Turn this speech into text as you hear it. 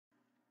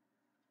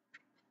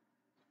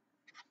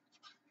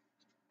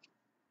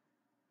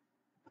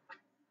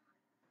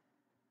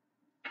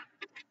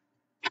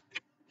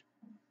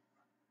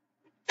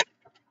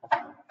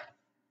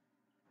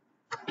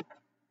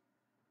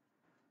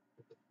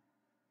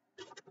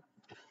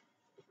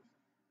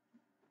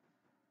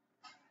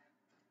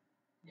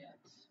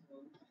So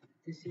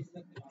this is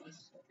the class.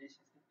 This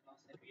is the class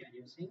that we are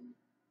using,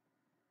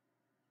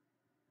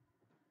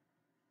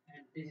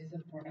 and this is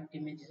the product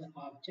image is an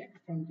object.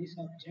 From this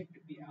object,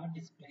 we are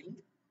displaying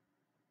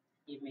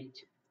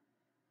image.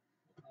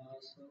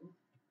 So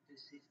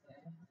this is the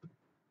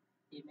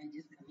image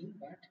is coming,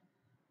 but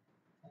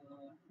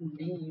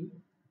name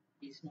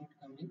is not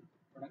coming.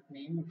 Product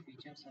name and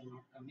features are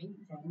not coming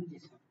from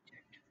this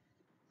object.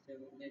 So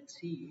let's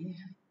see.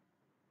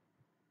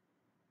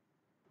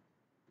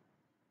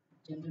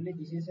 Generally,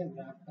 this is a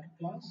wrapper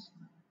class.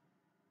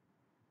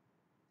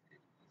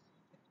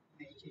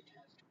 Image it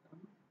has to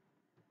come.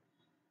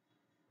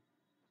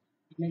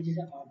 Image is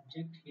an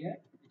object here,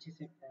 which is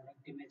a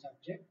product image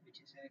object, which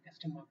is a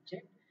custom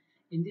object.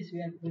 In this,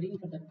 we are putting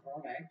for the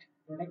product.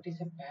 Product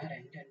is a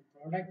parent, and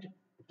product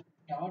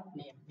dot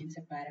name means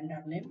a parent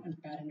dot name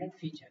and parent dot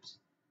features.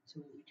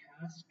 So it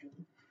has to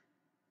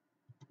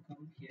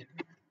come here.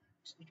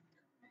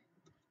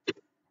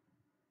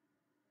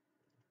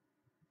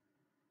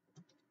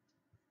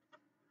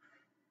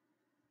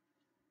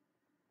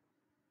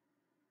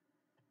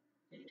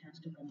 It has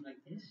to come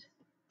like this.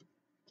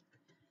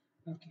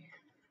 Okay.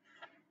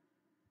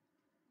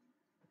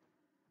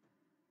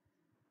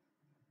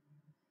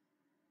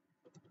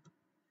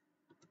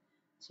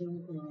 So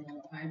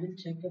I will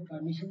check the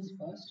permissions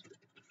first.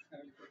 I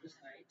will go to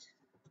sites.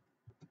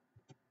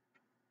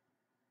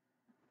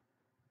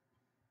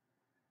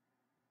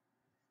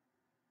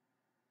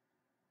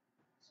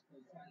 So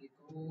I'll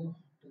go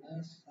to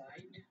the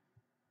site,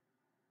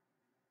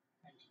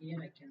 and here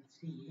I can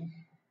see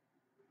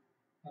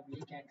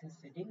public access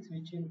settings,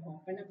 which will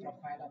open a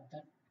profile of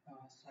that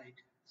site.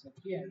 So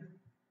here,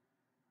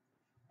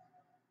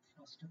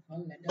 first of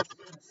all, let us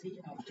see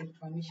object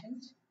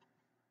permissions.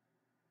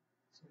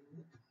 So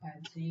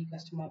I'll see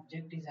customer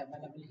object is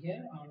available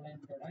here, online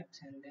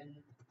products, and then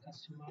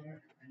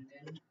customer, and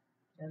then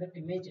product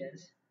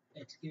images.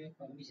 Let's give a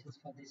permissions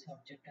for this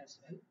object as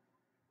well.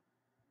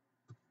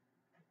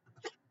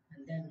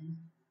 And then,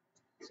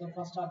 so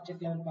first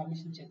object level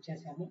permission check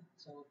చేసాము.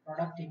 So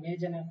product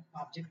image and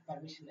object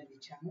permission అనేది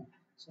ఇచ్చాము.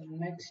 So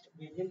next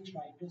we will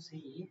try to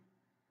see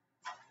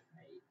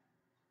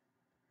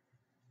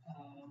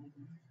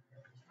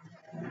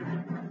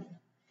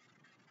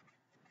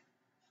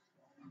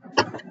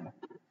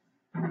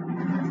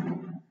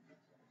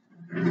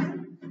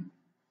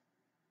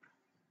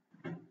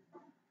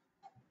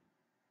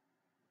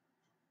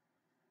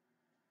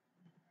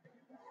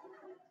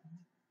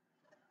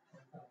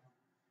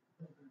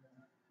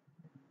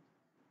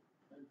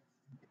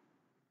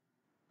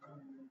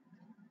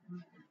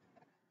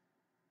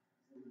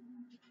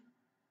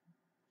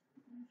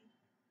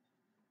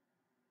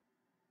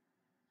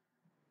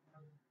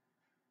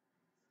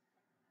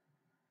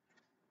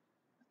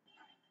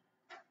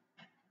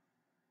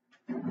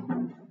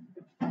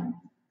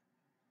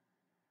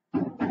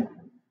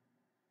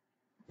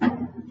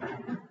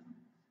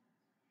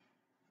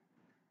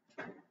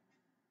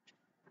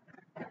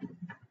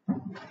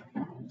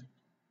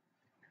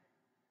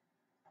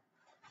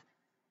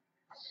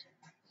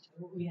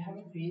so we have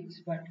a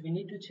fields, but we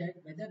need to check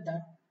whether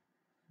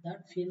that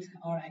fields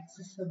are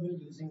accessible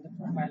using the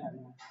profile or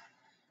not.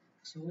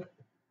 So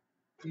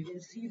we will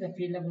see the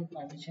field level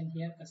permission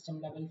here, custom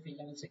level, field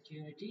level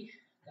security,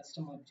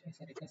 custom object,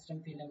 sorry,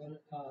 custom field level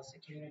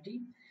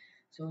security.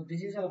 So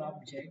this is our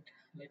object.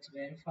 Let's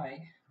verify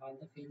all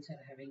the fields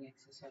are having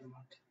access or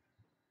not.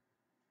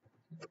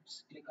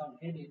 Let's click on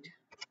edit.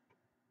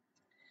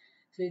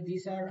 So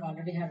these are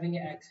already having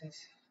access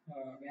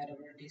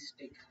wherever it is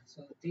tick.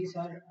 So these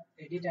are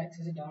edit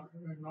access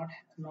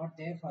not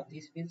there for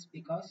these fields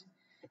because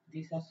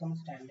these are some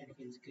standard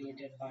fields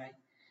created by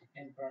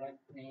and product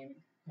name,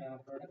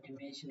 product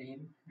image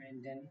name,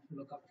 and then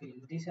lookup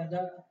field. These are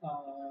the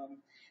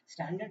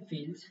standard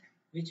fields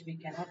which we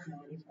cannot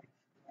modify.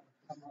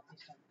 Some of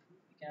these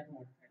we cannot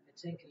modify.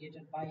 Let's say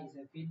created by is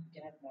a field we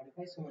cannot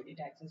modify, so edit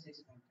access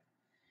is not there.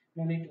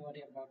 No need to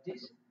worry about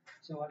this.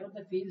 So what are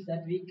the fields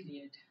that we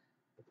create?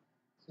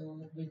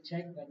 So we'll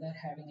check whether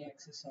having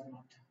access or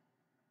not.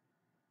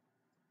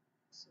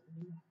 So,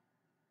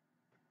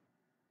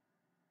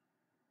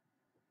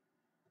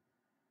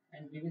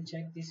 and we will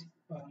check this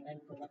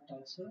online product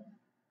also.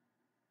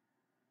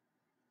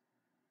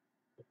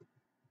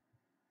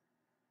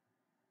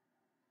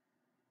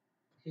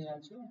 Here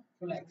also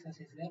full access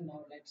is there.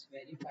 Now let's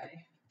verify.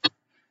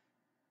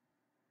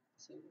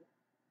 So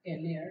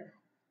earlier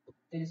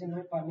there is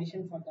no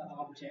permission for the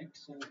object,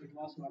 so it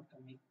was not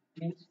coming.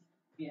 Means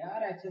we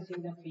are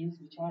accessing the fields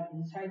which are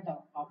inside the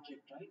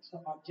object, right? So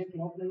object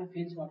లోపల ఉన్న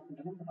fields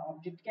వాడుకుంటాము, but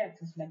object కి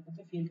access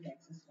లేకపోతే field కి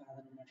access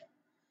రాదన్నమాట.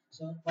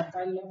 So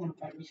profile లో మనం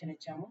permission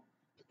ఇచ్చాము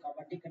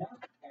కాబట్టి ఇక్కడ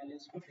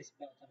వాల్యూస్ కు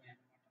డిస్ప్లే అవుతున్నాయి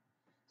అన్నమాట.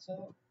 So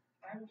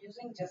I'm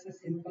using just a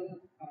simple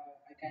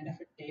kind of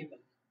a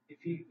table. If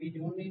we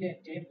don't need a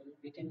table,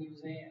 we can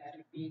use a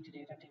repeat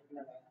data table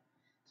and all.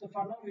 So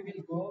for now we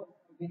will go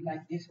with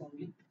like this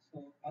only. So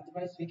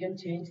otherwise we can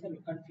change the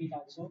look and feel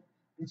also.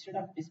 Instead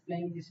of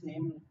displaying this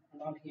name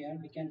and all here,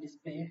 we can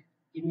display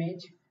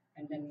image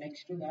and then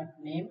next to that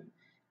name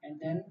and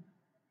then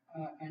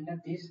under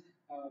this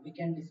we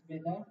can display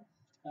the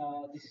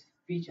this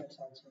features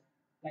also,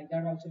 like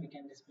that also we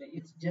can display.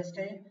 It's just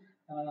a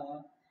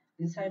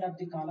inside of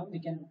the column we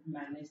can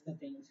manage the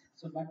things.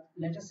 So but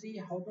let us see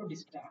how to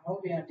display, how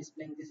we are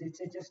displaying this.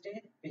 It's just a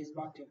page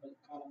bar table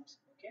columns.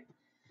 Okay,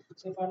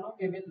 so for now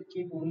we will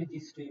keep only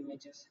these two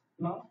images.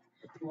 Now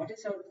what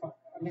is our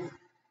I mean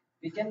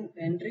we can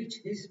enrich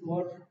this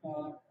more,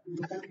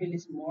 look and feel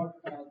is more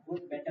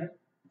good better,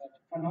 but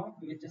for now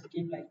we will just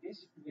keep like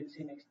this. We'll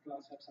see next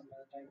class or some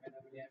other time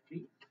whenever we are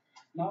free.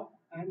 Now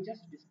I'm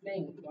just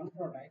displaying one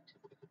product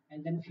and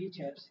then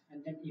features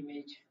and then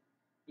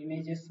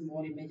images,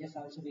 more images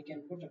also we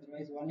can put,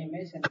 otherwise one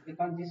image, and click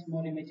on this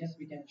more images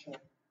we can show.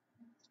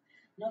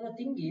 Now the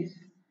thing is,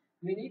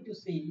 we need to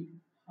see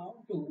how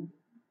to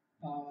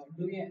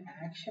do a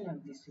action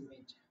on this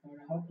image, or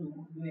how to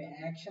do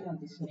a action on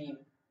this name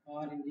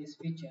or in these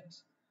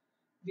features.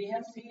 We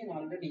have seen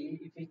already,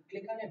 if we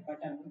click on a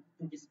button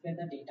to display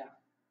the data.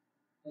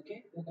 Okay,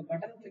 ఒక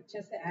button click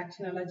చేస్తే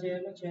action ఎలా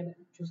చేయాలో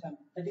చూసాం.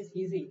 That is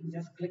easy,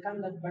 just click on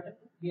that button,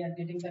 we are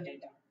getting the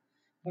data.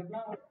 But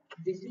now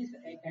this is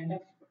a kind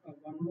of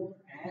one more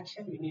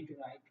action we need to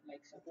write.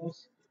 Like suppose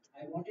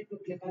I wanted to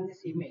click on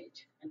this image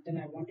and then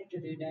I wanted to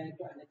redirect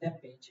to another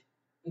page.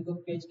 ఇంకొక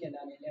పేజ్కి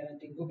వెళ్ళాలి,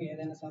 లేదంటే ఇంకొక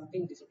ఏదైనా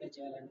something display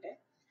చేయాలంటే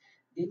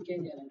దీనికి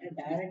ఏం చేయాలంటే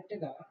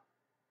డైరెక్ట్గా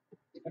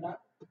ఇక్కడ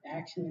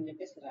యాక్షన్ అని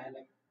చెప్పేసి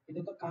రాయలేము. ఇది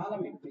ఒక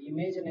కాలం, ఇప్పుడు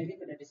ఇమేజ్ అనేది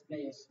ఇక్కడ డిస్ప్లే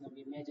చేస్తున్నాం.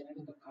 ఇమేజ్ అనేది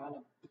ఒక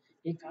కాలం.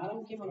 ఈ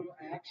కాలంకి మనం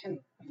యాక్షన్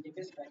అని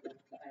చెప్పేసి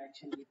పెట్టలేము, ఇట్లా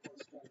యాక్షన్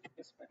ఈక్వల్స్ టు అని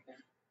చెప్పేసి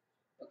పెట్టలేము.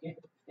 ఓకే,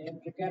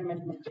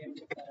 రిక్వైర్మెంట్ మనకి ఏం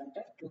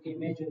చెప్తారంటే ఒక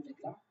ఇమేజ్ ఉంది,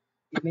 ఇట్లా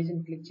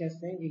ఇమేజ్ని క్లిక్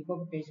చేస్తే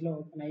ఇంకొక పేజ్లో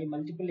ఓపెన్ అయ్యి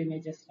మల్టిపుల్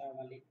ఇమేజెస్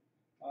రావాలి,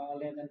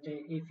 లేదంటే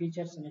ఈ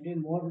ఫీచర్స్ అనేవి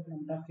మోర్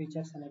నెంబర్ ఆఫ్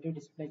ఫీచర్స్ అనేవి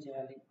డిస్ప్లే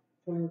చేయాలి.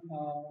 ఫుల్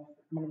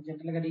మనం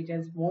జనరల్గా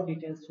డీటెయిల్స్, మోర్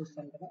డీటెయిల్స్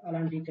చూస్తాం కదా,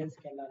 అలాంటి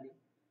డీటెయిల్స్కి వెళ్ళాలి.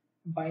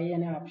 బై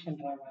అనే ఆప్షన్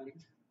రావాలి.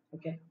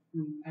 ఓకే,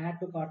 యాడ్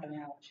టు కార్ట్ అనే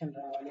ఆప్షన్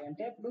రావాలి.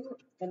 అంటే ఇప్పుడు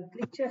దాన్ని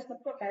క్లిక్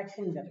చేసినప్పుడు ఒక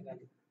యాక్షన్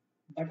జరగాలి.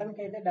 బటన్కి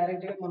అయితే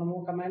డైరెక్ట్గా మనము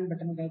కమాండ్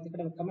బటన్కి అయితే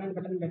ఇక్కడ కమాండ్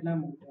బటన్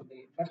పెట్టినాము అనుకోండి,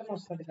 బటన్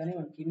వస్తుంది కానీ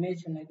మనకి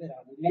ఇమేజ్ అనేది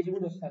రాదు. ఇమేజ్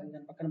కూడా వస్తుంది,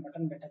 దాని పక్కన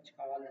బటన్ పెట్టచ్చు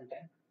కావాలంటే.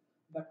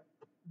 But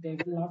they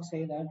will not say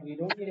that we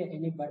don't need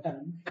any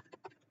button.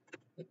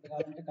 ఇప్పుడు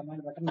కావాలంటే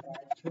కమాండ్ బటన్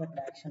రాయొచ్చు,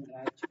 అప్పుడు యాక్షన్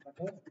రాయొచ్చు.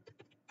 బట్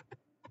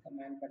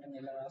కమాండ్ బటన్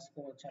ఇలా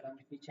రాసుకోవచ్చు.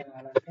 అలాంటి ఫీచర్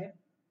కావాలంటే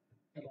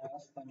ఇలా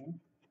రాస్తాను.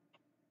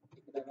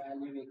 ఇక్కడ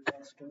value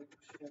equals to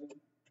show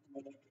details.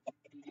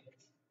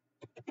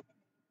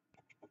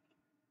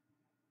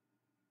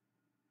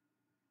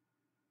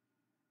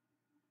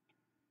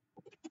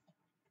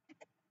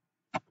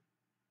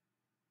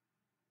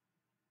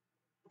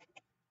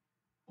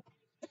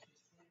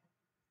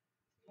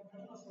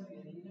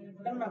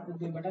 Button నాకు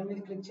బటన్ మీద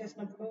క్లిక్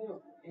చేసినప్పుడు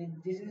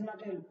this is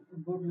not a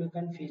good look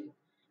and feel.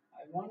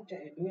 I want to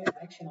do a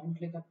action on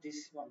click of this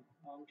one,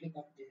 on click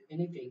of this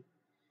anything.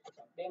 So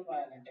అప్పుడేం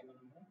రాయాలంటే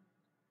మనము,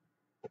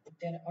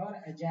 there are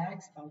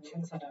Ajax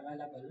functions are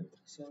available.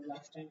 So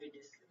last time we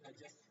just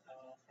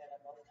said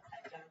about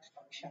Ajax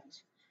functions.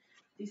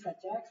 These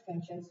Ajax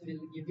functions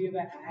will give you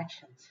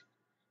actions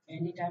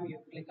anytime you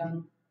click on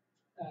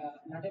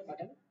not a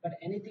button but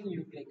anything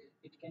you click.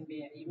 It can be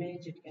an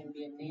image, it can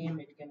be a name,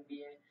 it can be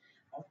a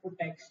output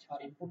text or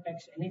input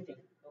text,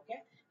 anything. Okay,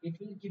 it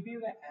will give you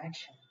an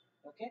action.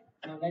 Okay,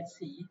 now let's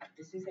see,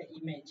 this is an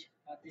image,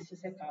 this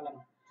is a column,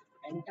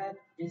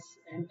 this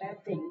entire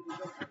thing is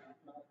a column.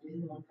 Now this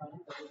is one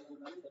column, that is one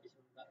column, that is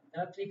one column.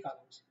 There are three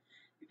columns.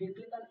 If you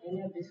click on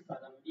any of this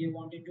column, you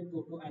want it to go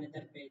to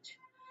another page.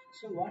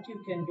 So what you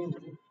can do,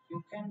 you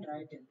can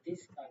write in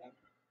this column,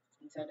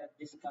 inside of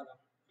this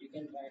column you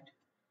can write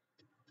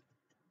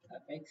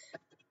apex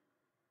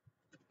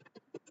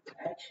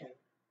action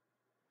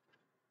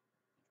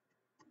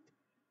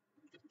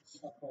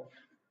support.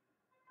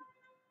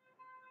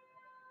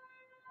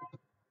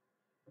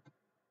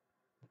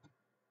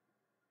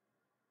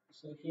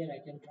 So here I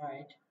can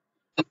write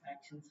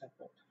action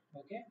support.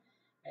 Okay,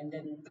 and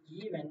then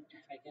event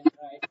I can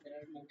write, there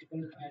are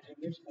multiple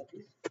attributes for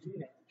this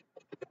event.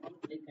 On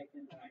click I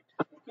can write.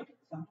 Okay,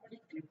 somebody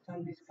clicks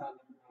on this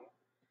column now,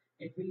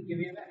 it will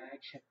give you the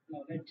action.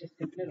 Now let's just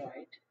simply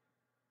write,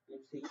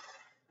 let's see.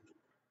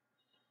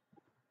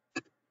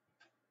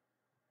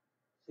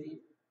 See,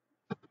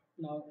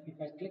 now if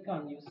I click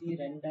on, you see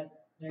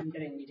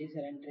rendering, it is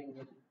rendering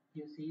it.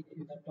 You see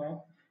in the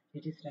top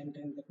it is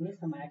rendering, that means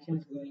some action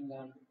is going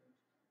on.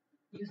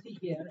 You see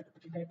here,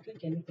 if I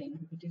click anything,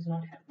 it is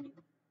not happening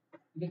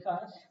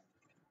because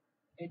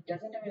it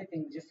doesn't have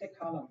anything, just a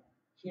column.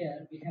 Here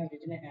we have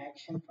written an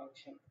action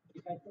function.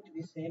 If I put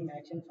the same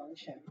action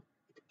function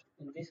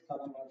in this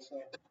column also,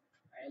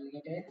 I'll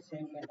get a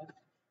same kind of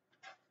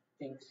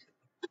things.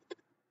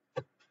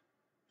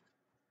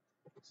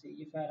 See,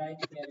 if I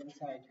write here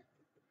inside,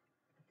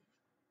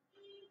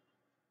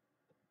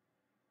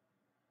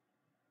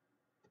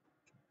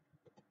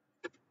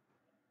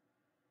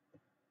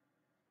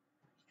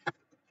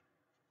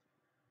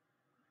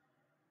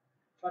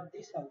 for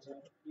this also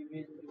you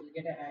will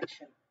get an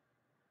action.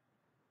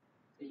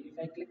 So if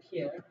I click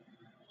here,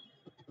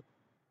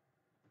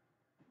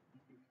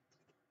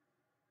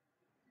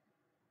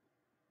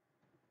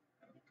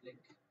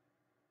 click.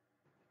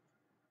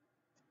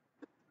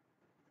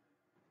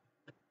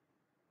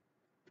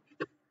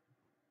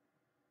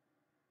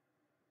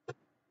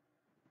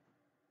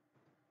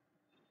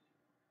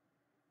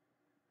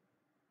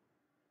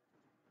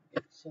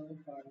 Okay, so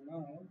for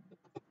now,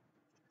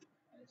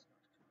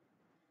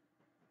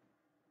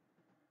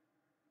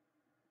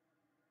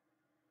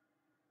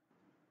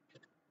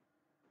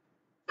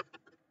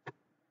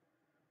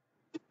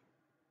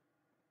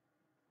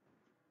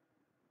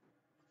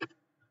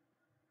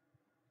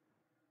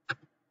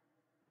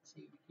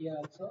 see here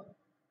also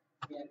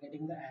we are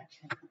getting the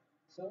action.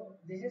 So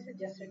this is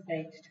just a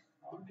text.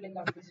 On click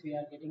of this, we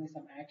are getting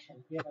some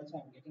action. Here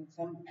also I'm getting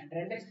some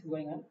render is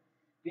going on.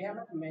 We have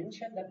not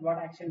mentioned that what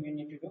action we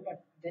need to do,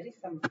 but there is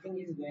something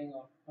is going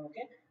on.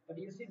 Okay, but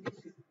you see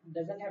this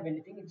doesn't have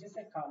anything. It's just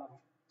a column.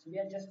 So we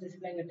are just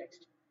displaying a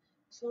text.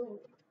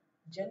 So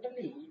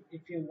generally,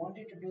 if you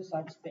wanted to do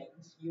such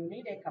things, you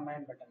need a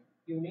command button.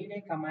 You need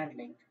a command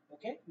link.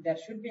 Okay, there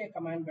should be a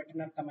command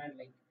button or command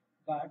link,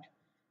 but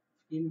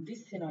in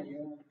this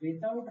scenario,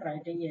 without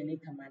writing any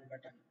command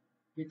button,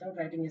 without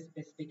writing a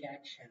specific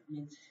action,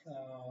 means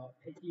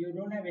you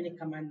don't have any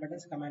command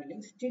buttons, command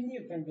links, still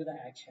you can do the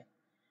action.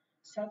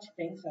 Such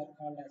things are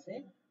called as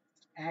a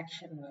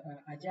action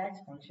Ajax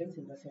functions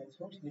in the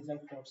Salesforce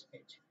result codes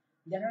page.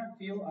 There are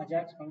few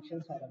Ajax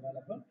functions are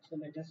available, so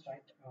let us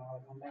write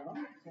one by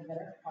one. So there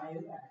are five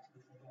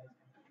actions.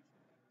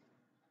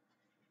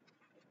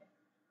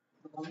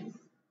 So one is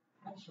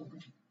action,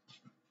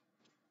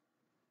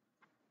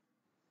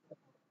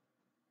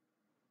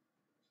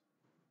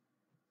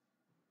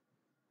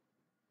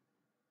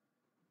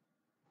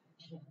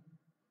 action,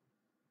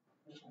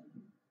 action,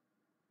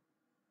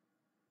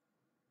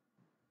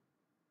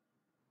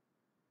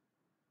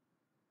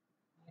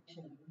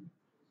 action,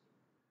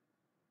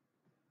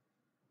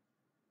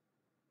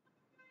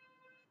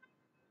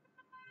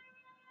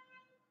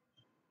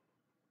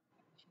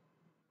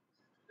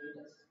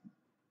 status,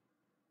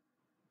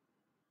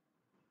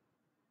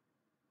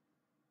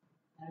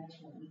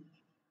 action,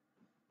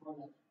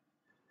 product.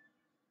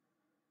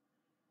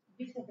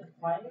 These are the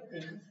five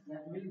things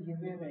that will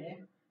give you a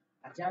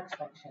Ajax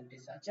function.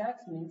 This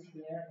Ajax means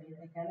here is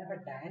a kind of a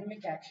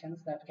dynamic actions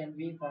that can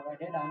be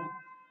provided on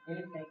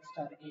any text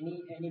or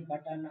any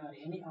button or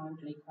any on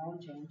click, on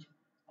change.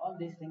 All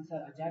these things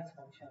are Ajax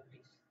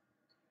functionalities.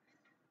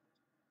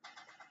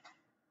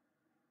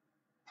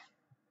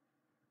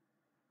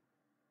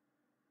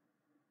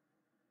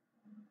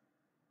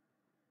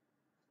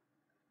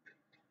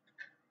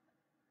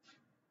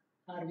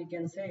 Or we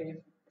can say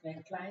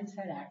a client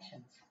side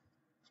actions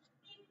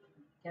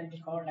can be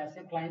called as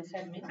a client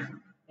side means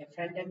a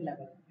front end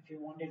level if you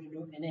wanted to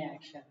do any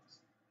actions.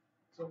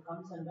 So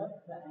comes under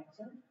the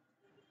action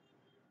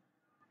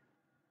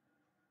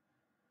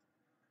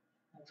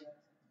Ajax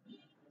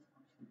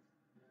functions.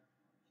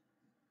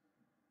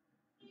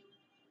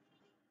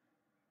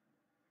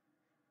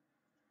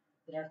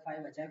 There are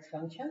five Ajax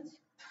functions.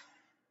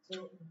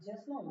 So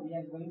just now we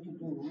are going to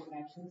do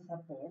action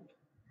support.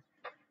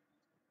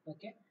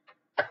 Okay,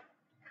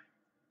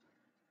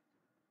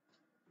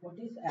 what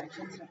is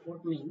action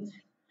support means?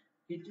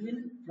 It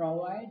will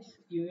provide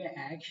you a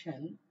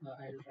action.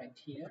 I'll write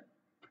here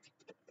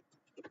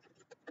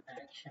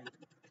action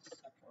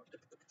support.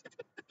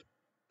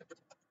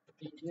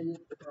 It will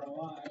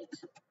provide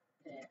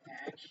a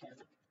action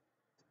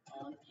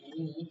on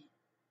any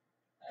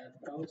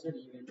browser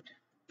event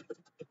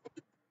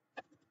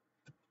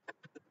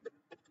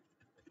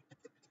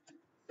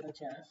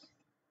such as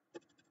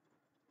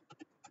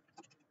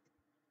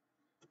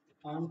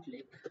on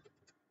click,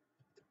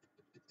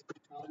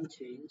 on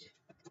change,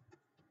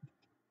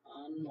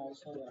 on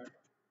mouse over,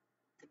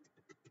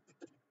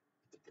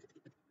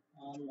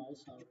 on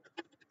mouse out.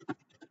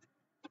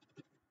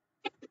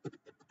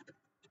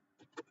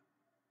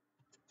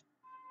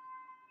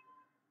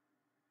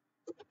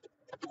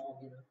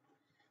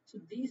 So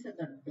these are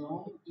the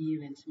DOM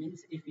events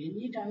means if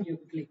anytime you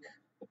click,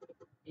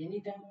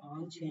 anytime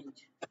on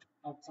change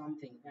of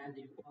something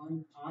value,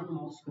 on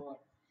mouse over,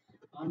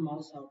 on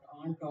mouse out,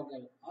 on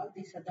toggle, all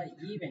these are the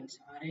events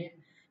are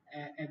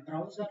a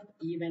browser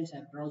events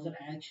and browser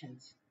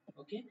actions.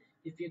 Okay,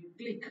 if you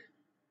click,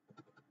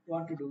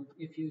 what to do,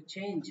 if you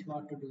change,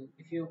 what to do,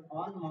 if you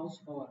on mouse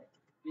over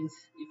means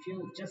if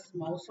you just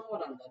mouse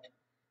over on that,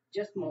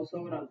 just mouse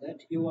over on that,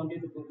 you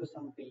wanted to go to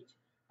some page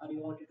or you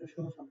wanted to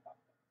show some content.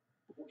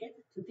 Okay,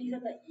 so these are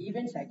the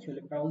events,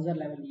 actually browser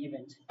level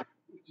events.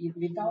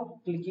 Without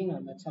clicking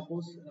on that,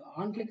 suppose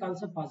on click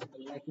also possible,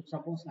 like if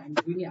suppose I'm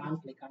doing a on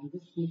click, I'm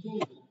just clicking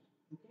it.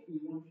 Okay, you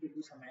want to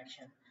do some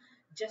action,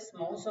 just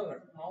mouse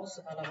over, mouse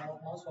అలా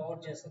mouse over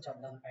చేస్తే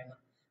చాలు దానిపైన,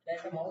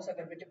 లేదంటే mouse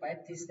అక్కడ పెట్టి బయట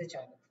తీస్తే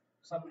చాలు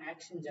సమ్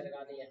యాక్షన్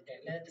జరగాలి అంటే,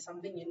 లేదంటే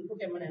సంథింగ్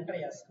ఇన్పుట్ ఏమైనా ఎంటర్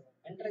చేస్తాం,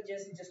 ఎంటర్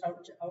చేసి జస్ట్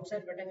అవుట్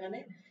సైడ్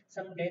పెట్టగానే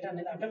సమ్ డేటా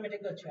అనేది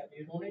ఆటోమేటిక్గా వచ్చేయాలి,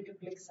 you don't need to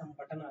click some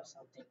button or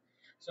something.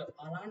 So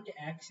అలాంటి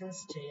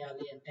యాక్షన్స్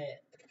చేయాలి అంటే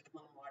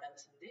మనం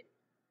వాడాల్సింది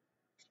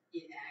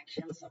ఈ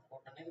యాక్షన్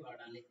సపోర్ట్ అనేది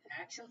వాడాలి.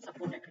 యాక్షన్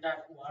సపోర్ట్ ఎక్కడ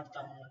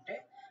వాడతాము అంటే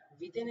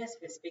within a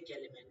specific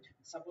element.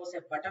 Suppose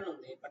a button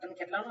ఉంది, బటన్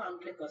కి ఎట్లానో ఆన్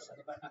క్లిక్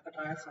వస్తుంది, బట్ అక్కడ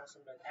రాయాల్సిన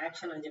అవసరం లేదు,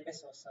 యాక్షన్ అని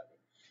చెప్పేసి వస్తుంది.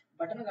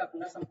 బటన్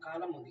కాకుండా సమ్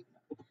కాలం ఉంది, ఇక్కడ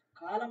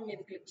కాలం మీద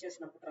క్లిక్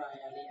చేసినప్పుడు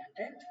రాయాలి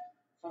అంటే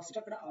ఫస్ట్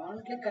అక్కడ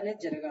ఆన్ క్లిక్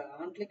అనేది జరగాలి.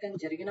 ఆన్ క్లిక్ అని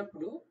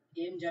జరిగినప్పుడు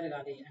ఏం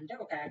జరగాలి అంటే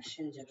ఒక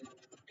యాక్షన్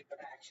జరగాలి. ఇక్కడ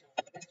action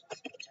action.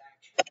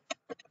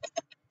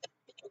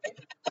 Okay,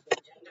 so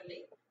generally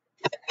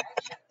this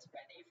actions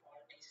by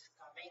default is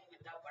coming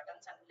with the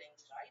buttons and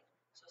links, right?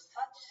 So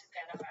such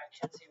kind of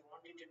actions you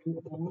wanted to do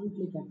on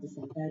click of this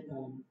entire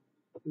column.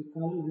 ఈ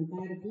కాలం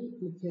ఎంటైర్కి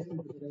click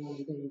చేసినప్పుడు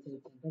జరగాలంటే ఏం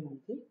చేయొచ్చు అంటే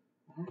మనకి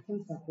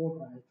action support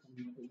రాయొచ్చు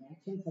అన్నమాట. ఈ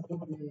యాక్షన్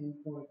సపోర్ట్ ఏం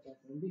ప్రొవైడ్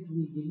చేస్తుంది, we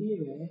give you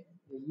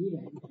a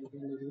event and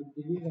then we will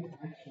give you an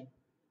action.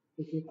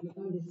 If you click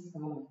on this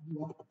column,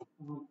 what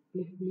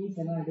click means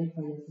ఎలా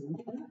ఐడెంటిఫై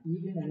చేస్తుందంటే ఇక్కడ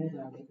ఈవెంట్ అనేది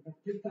రావాలి. ఇక్కడ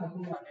క్లిక్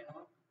కాకుండా నేను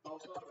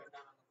మౌస్ ఓవర్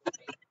పెట్టాను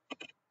అనుకుంటే,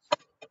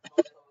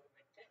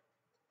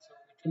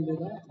 do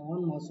the on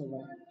mouse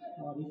over,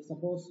 or if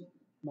suppose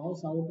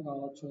mouse out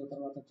కావచ్చు,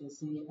 తర్వాత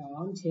వచ్చేసి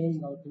ఆన్ చేంజ్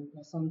కావచ్చు,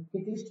 సమ్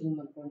క్విక్ లిస్ట్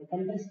ఉందనుకోండి,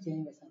 కంట్రీస్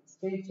చేంజ్ చేస్తాం,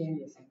 స్టేట్ చేంజ్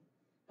చేస్తాం,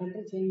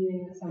 కంట్రీ చేంజ్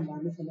చేయాలి, సమ్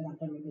వాల్యూస్ అనేది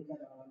ఆటోమేటిక్గా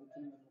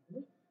రావాలనుకున్నప్పుడు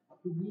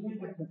అప్పుడు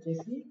ఈవెంట్ అక్కడ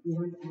వచ్చేసి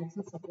ఈవెంట్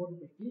యాక్షన్ సపోర్ట్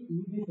పెట్టి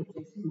ఈవెంట్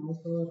వచ్చేసి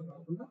మౌస్ ఓవర్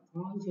కాకుండా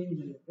ఆన్ చేంజ్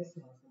అని చెప్పేసి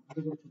రాస్తాం. అది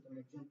కూడా చూద్దాం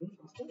ఎగ్జాంపుల్.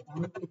 ఫస్ట్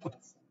ఆన్ క్లిక్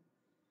రాస్తాం,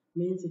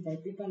 means if I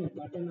click on a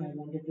button I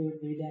wanted to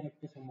redirect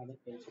to some other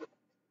page.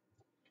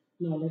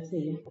 Now let's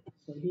say,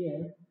 so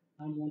here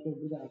I want to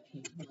do the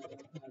action,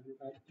 I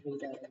will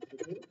redirect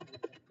to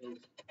another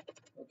page.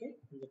 Okay,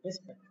 in the test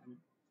button.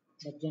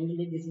 But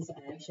generally this is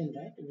action,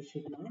 right? We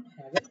should not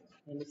have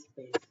any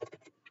space.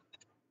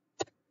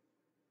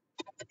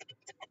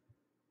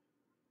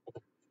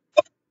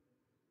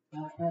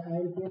 I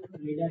will put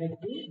redirect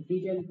to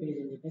detailed page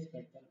in the test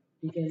button.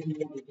 Details,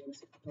 more details.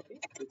 Okay,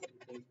 detailed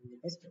page in the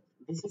test button.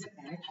 This is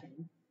action.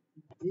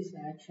 This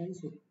action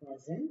should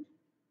present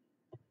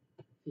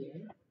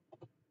here.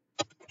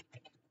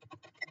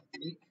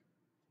 Click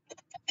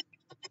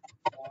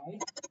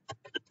void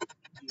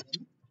given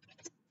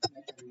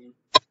method name.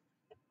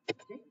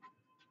 Okay.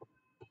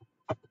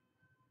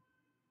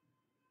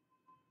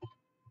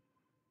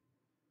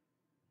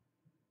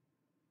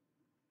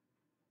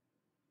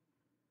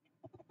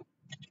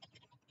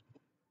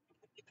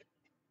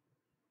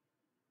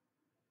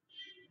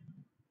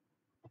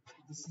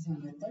 This is a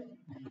method,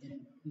 and then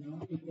now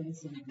you can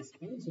send this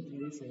page. It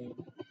will say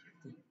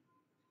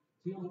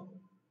now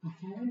I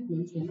haven't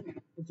mentioned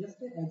I just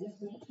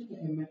mentioned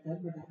a method,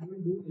 but I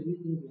haven't do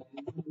anything here.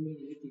 I'm not doing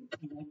anything.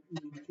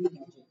 Nothing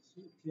object. So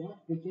what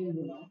we can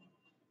do now,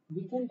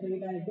 we can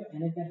redirect to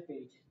another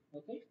page.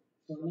 Okay,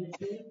 so let's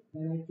say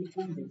when I click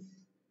on this,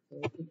 so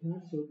it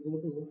has to go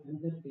to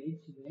another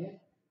page where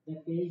the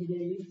page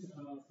there is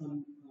some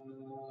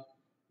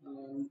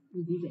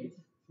details,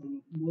 some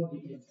more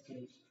details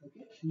page.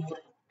 Okay, more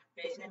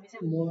page name is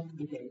more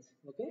details.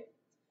 Okay,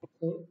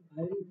 so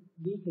I will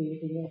be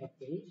creating a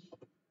page,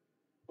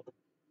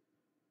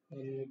 a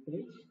new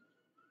page,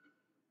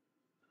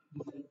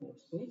 visual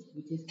course page,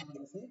 which is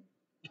let's say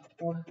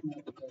product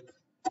more details,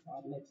 or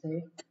let's say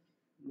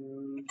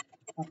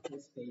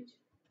purchase page.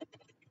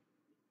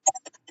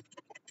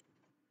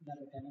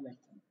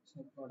 So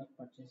product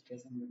purchase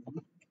page and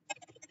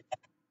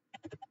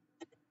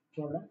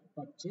product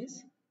purchase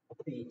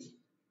page.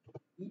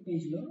 ఈ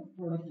page లో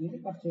product మీద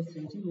purchase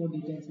చేసి more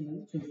details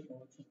అనేది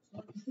చూసుకోవచ్చు. So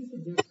this is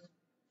just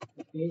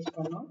page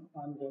for now.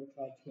 I'm going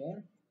to right here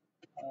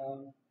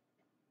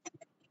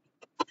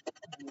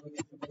I'm going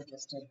to put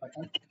just a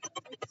button,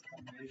 it's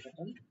command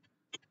button.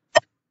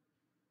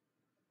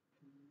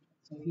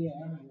 So here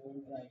I'm going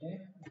to write a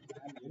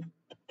value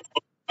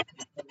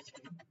equals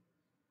to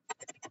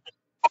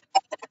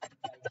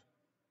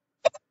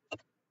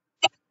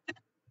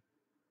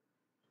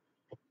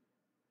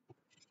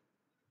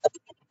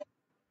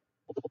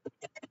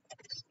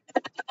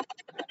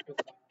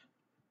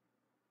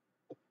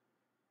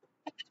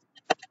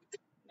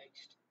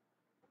next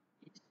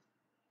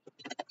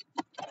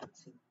is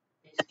cancel.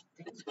 These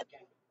things we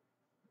can do.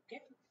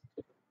 Okay,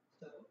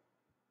 so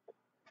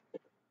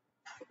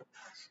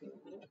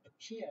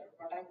here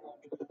what I want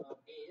to do now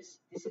is,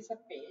 this is a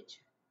page.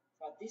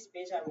 For this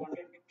page I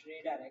wanted to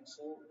redirect,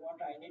 so what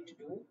I need to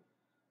do,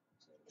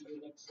 so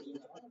let's see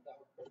now the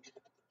output.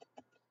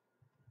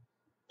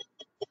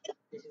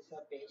 This is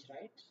a page,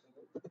 right? So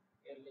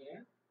earlier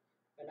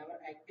whenever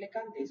I click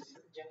on this,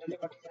 generally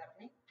what is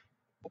happening,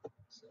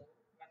 so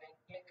when I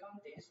click on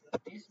this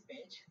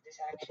page, this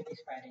action is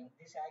firing,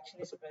 this action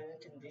is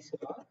present in this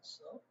block.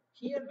 So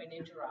here we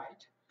need to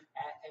write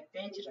a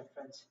page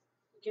reference.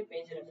 Okay,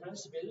 page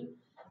reference will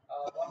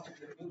what it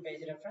will do,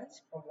 page reference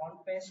from one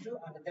page to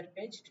another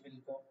page it will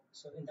go.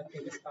 So in the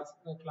previous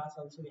class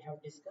also we have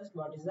discussed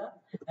what is the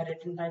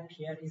written type.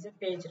 Here is a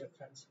page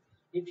reference.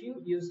 If you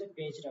use a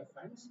page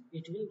reference,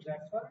 it will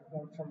refer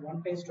from one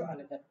page to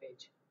another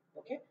page.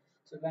 Okay,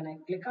 so when I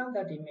click on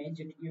that image,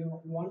 you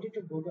want it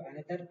to go to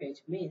another page,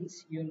 means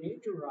you need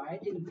to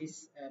write in this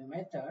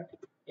method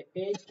a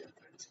page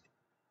reference.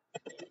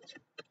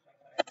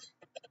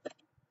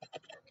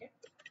 Okay,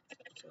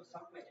 so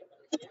some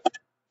variable here,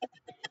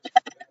 page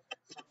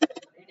reference.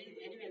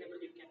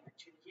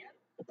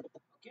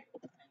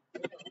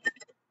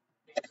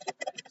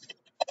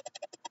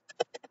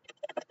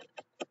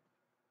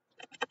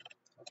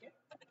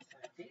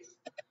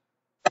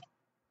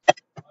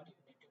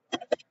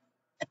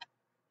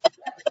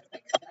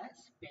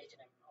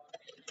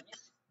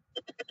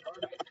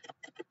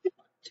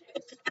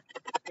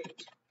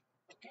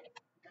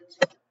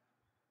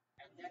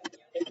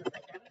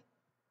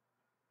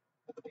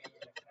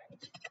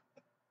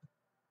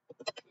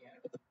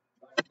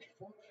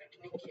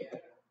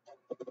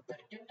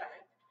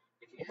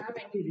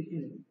 the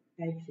written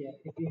type here.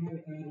 If you have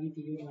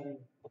RETURN,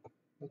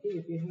 okay,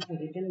 if you have a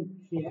written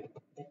here,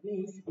 that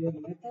means your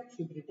method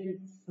should return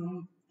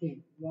something,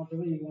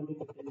 whatever you want it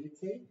to return. Let's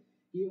say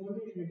you want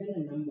it to return a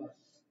numbers,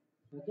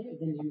 okay,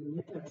 then your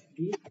method should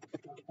be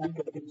type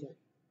integer.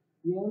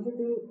 You wanted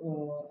to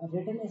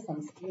return a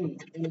some string,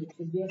 then it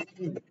should be a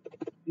string.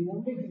 You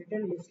wanted to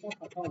return list of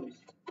accounts,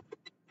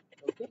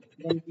 okay,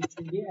 then it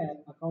should be an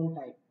account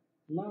type.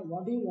 Now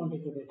what do you want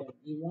it to return?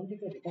 You wanted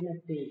to return a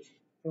page.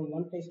 From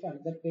one page to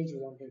another page you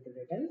wanted to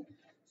return.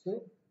 So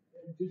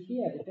the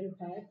here return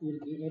type will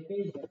be a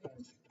page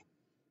reference.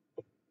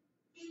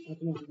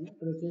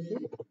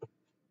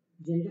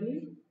 Generally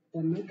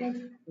the method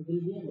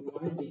will be a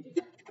void data.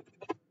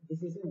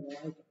 This is a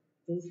void.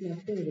 There is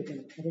nothing written.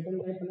 Return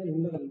type అనేది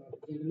ఉండదు అన్నమాట.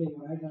 Generally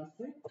void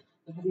రాస్తే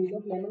దీంట్లో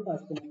ఏమని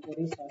రాస్తున్నాం,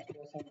 queries రాసుకో,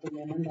 something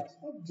ఏమని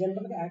రాసుకో,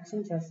 జనరల్గా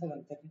యాక్షన్ చేస్తుంది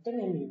అంతే,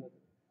 రిటర్న్ ఏమి ఇవ్వదు.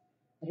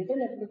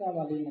 రిటర్న్ ఎప్పుడు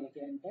కావాలి మనకి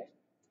అంటే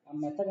ఆ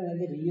మెథడ్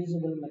అనేది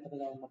రీయూజబుల్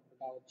మెథడ్గా ఉన్నప్పుడు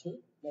కావచ్చు,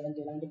 లేదంటే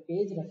ఇలాంటి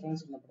పేజ్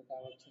రెఫరెన్స్ ఉన్నప్పుడు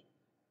కావచ్చు.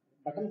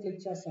 బటన్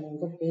క్లిక్ చేస్తాను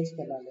ఇంకొక పేజ్కి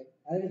వెళ్ళాలి,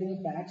 అదేవిధంగా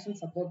ఇప్పుడు యాక్షన్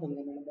సపోర్ట్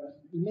ఉంది, నేను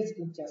ఇమేజ్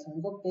క్లిక్ చేస్తాను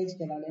ఇంకొక పేజ్కి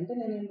వెళ్ళాలి అంటే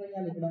నేను ఏం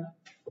చేయాలి, ఇక్కడ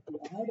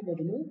వాయిడ్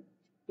బదులు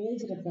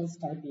పేజ్ రెఫరెన్స్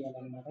టైప్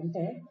చేయాలన్నమాట.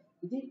 అంటే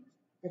ఇది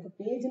ఒక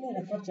పేజ్ని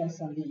రెఫర్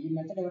చేస్తుంది, ఈ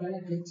మెథడ్ ఎవరైనా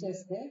క్లిక్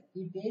చేస్తే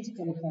ఈ పేజ్కి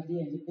వెళ్తుంది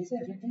అని చెప్పేసి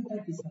రిటర్న్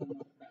టైప్ ఇస్తాను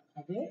అనమాట.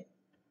 అదే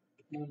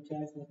మనం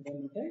చేయాల్సినది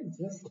ఏంటంటే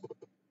జస్ట్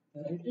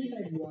రిటర్న్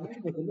టైప్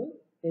వాయిడ్ బదులు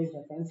పేజ్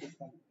రెఫరెన్స్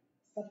ఇస్తాను.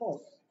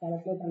 సపోజ్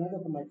క్యాలిక్యులేట్ అనేది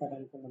ఒక మెథడ్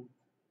అనుకున్నాం,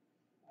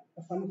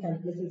 some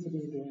calculations it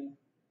is doing.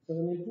 So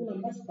నేను 2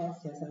 numbers పాస్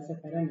చేస్తాను సార్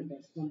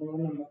పారామీటర్స్, నెంబర్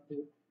 1 నెంబర్ 2.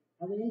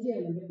 అది ఏం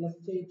చేయాలంటే ప్లస్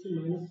చేయొచ్చు,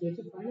 మైనస్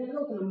చేయొచ్చు, ఫైనల్గా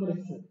ఒక నెంబర్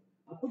ఇస్తుంది.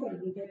 అప్పుడు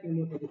రిటర్న్ టైప్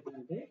ఏమవుతుంది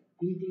అంటే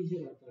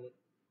ఇంటీజర్ అవుతుంది.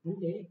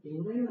 అంటే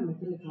ఎవరైనా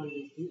మెథడ్ కాల్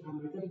చేసి ఆ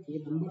మెథడ్కి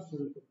నంబర్స్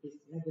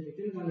పుట్టిస్తే అది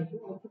రిటర్న్ వాల్యూకి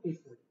అవుట్పుట్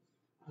ఇస్తుంది.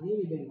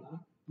 అదేవిధంగా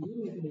ఈ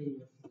మెథడ్ ఏం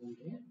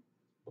చేస్తుందంటే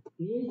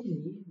పేజ్ని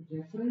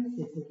రెఫరెన్స్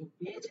చేసి ఒక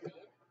పేజ్ని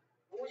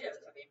మూవ్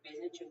చేస్తుంది, ఈ పేజ్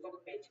నుంచి ఇంకొక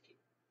పేజ్కి.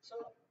 సో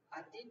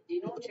అది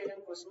డినోట్ చేయడం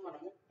కోసం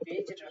మనము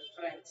పేజ్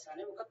రెఫరెన్స్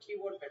అనే ఒక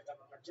కీవర్డ్ పెడతాం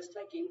అన్నమాట. Just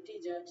like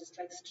integer, just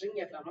like string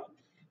ఎట్లానో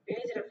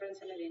పేజ్ రెఫరెన్స్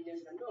అనేది ఏం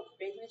చేస్తుందంటే ఒక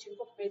పేజ్ నుంచి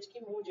ఇంకొక పేజ్కి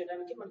మూవ్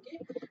చేయడానికి మనకి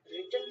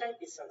రిటర్న్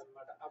టైప్ ఇస్తుంది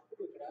అనమాట.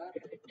 అప్పుడు ఇక్కడ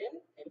రిటర్న్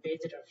ఏ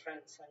పేజ్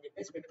రెఫరెన్స్ అని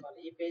చెప్పేసి పెట్టుకోవాలి.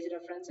 ఈ పేజ్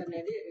రెఫరెన్స్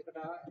అనేది ఇక్కడ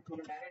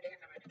మనం డైరెక్ట్గా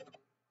ఇట్లా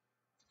పెట్టుకోవాలి,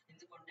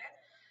 ఎందుకంటే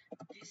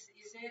this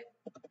is a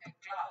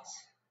class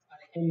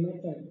a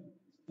method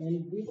and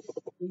this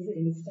is an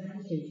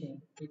instantiation.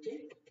 Okay,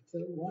 so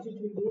what it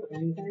will do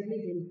entirely,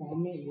 it will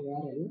form a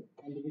URL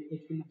and it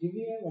will give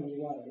you one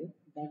URL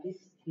that is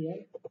here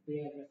we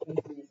are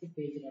referencing as a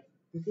page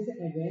reference. This is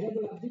a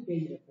variable of the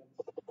page reference.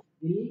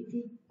 We need to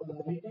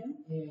return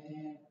a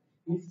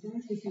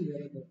instantiation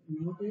variable,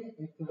 not a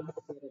class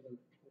variable.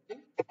 Okay,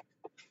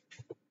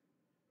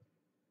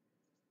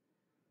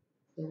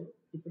 so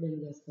ఇప్పుడు ఏం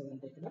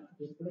చేస్తామంటే ఇక్కడ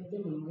ఎప్పుడైతే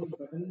మనం ఈ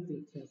button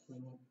click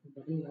చేస్తామో,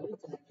 button కాదు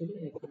actually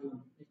ఏ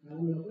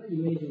కాలంలో కూడా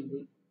ఇమేజ్ ఉంది,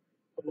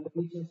 మన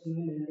ఫీచర్స్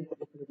ఉన్నాయి, లేదంటే ఇక్కడ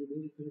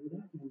ఇక్కడ కూడా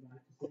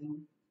మనం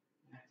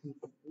action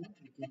support on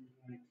click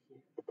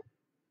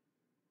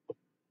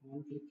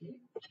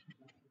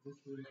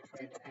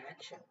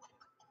action.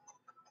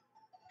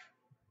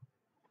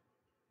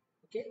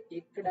 Okay,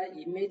 ఇక్కడ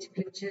ఇమేజ్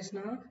క్లిక్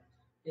చేసినా,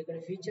 ఇక్కడ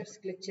ఫీచర్స్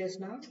క్లిక్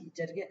చేసినా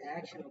జరిగే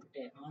యాక్షన్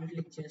ఒకటే. ఆన్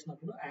క్లిక్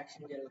చేసినప్పుడు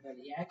యాక్షన్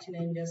జరుగుతుంది. ఈ యాక్షన్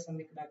ఏం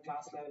చేస్తుంది, ఇక్కడ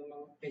క్లాస్ లెవెల్లో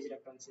పేజ్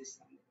రెఫరెన్స్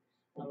ఇస్తుంది.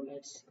 Now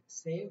let's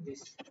save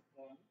this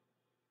one.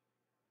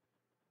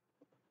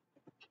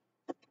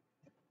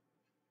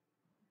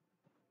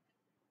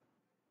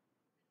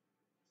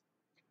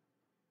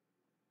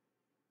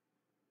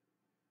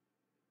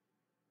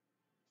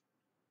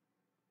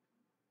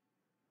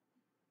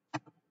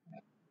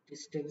 It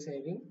is still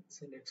saving,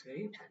 so let's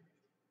wait.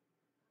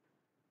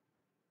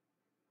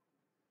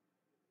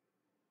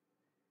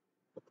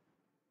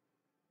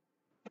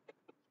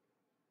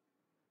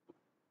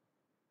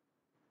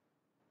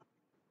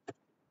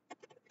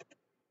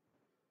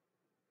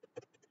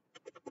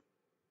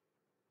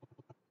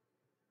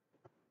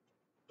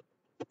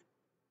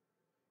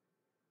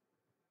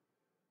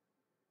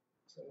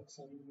 So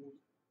some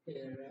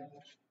error.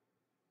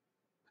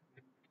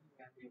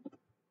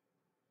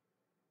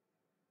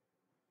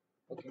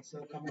 Okay, so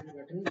command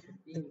button should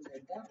be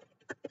inside the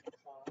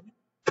form.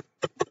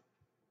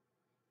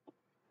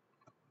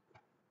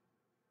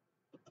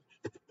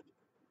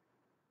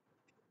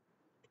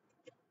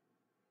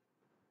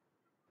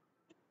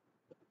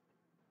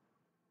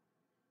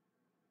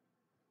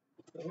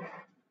 So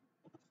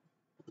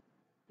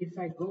if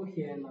I go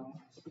here now,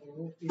 so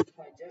if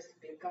I just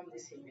click on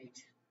this image,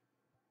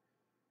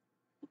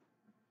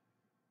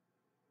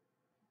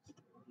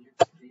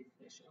 let's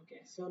refresh.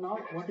 Okay, so now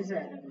what is the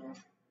error now?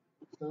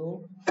 So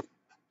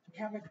we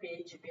have a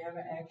page, we have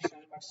an action,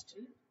 but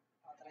still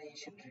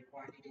authorization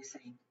required, it is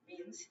saying.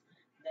 Means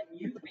the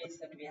new page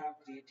that we have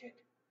created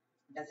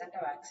doesn't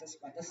have access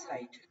for the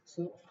site.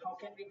 So how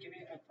can we give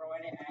it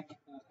provide an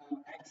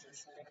access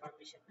or a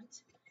permission? Means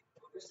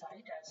go to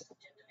site, as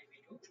generally we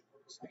do, go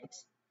to sites.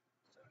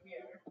 So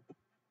here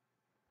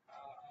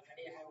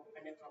already I have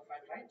opened a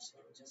profile, right? So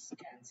just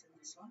cancel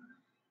this one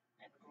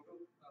and go to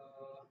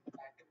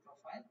back to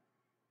profile.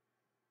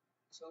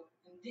 So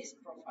in this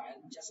profile,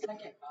 just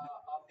like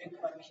object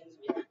permissions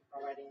we are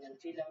providing and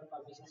field level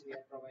permissions we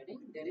are providing,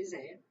 there is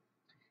a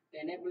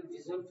enable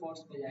visual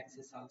force page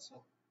access also.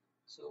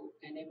 So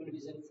enable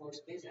visual force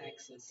page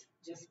access.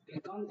 Just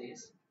click on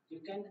this.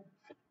 You can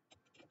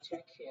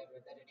check here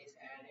whether it is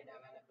added,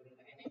 available,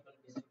 enable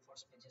visual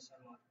force pages or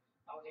not.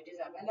 Now it is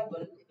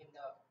available in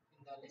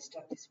the list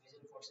of these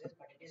visual forces,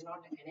 but it is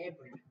not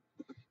enabled.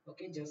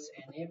 Okay, just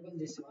enable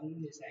this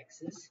one, this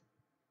access,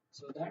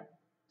 so that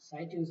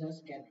site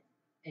users can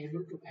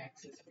able to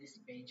access this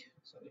page.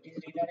 So it is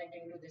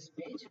redirecting to this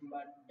page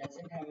but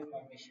doesn't have a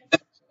permission.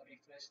 So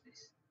refresh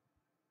this.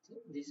 So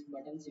these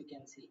buttons you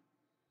can see.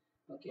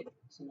 Okay,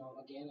 so now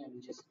again I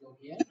will just go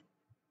here.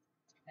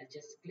 I'll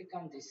just click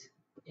on this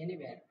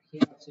anywhere.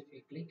 Here also if we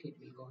click it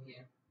will go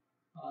here,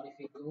 or if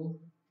we go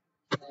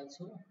here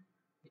also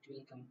it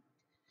will come.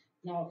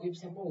 Now if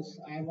suppose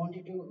I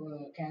wanted to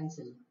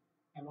cancel,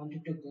 I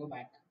wanted to go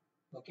back.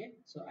 Okay,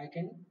 so I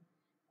can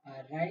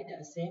write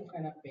a same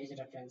kind of page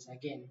reference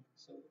again.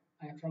 So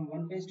from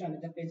one page to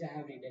another page I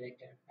have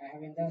redirected. I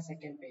have in the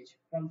second page.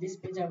 From this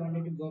page I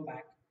wanted to go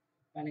back.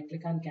 When I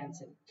click on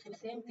cancel, so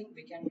same thing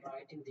we can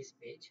write in this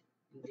page.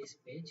 In this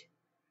page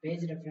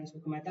reference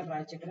book method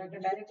write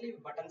directly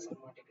buttons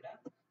అన్నమాట ఇక్కడ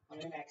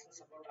మనం action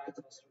support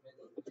రాయాల్సిన అవసరం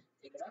లేదు.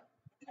 ఇక్కడ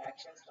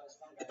actions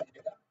రాస్తాం direct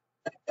గా.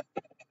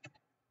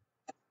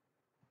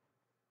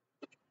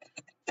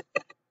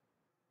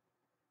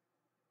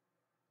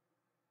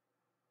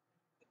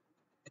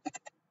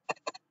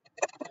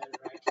 I'll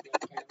write here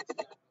cancel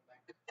and go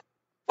back.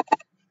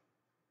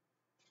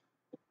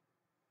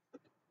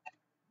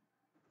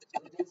 So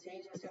this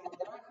save చేసే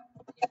ముందర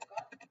ఈ యొక్క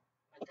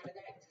మెథడ్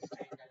గా ఎగ్జిస్ట్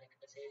అయి ఉండాలి.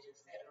 ఇక్కడ సేవ్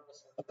చేస్తే ఎర్రర్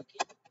వస్తుంది మనకి.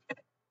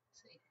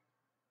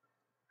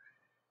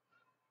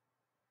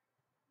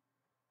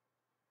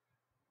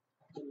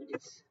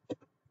 Automatics.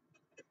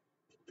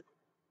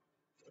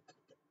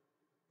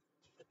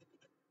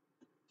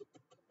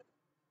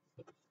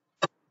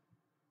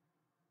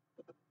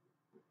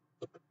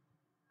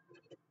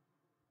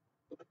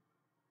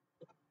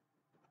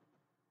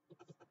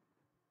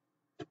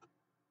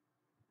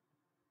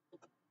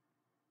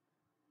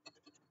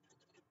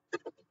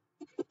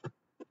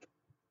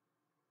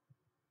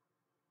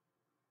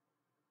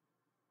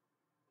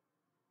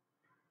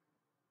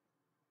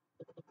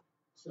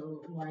 So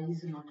why is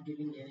not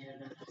giving any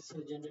error? So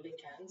generally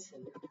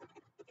cancel.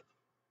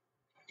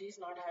 It is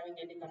not having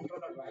any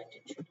controller, right?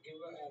 It should give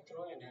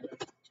throw an error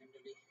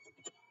generally.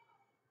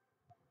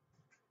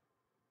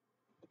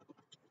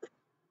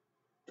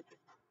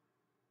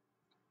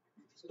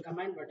 So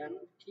command button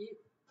key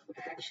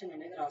action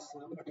అనేది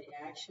రాస్తున్నాం, but ఈ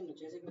action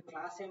వచ్చేసి ఇక్కడ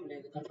class ఏం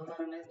లేదు,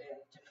 controller అనేది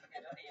లేదు. General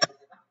error ఏం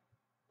కదా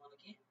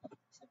మనకి.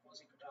 సపోజ్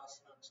ఇక్కడ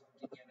రాస్తున్నాను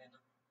సంథింగ్ ఏదైనా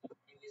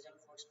ఈ విజువల్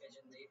ఫోర్స్ పేజ్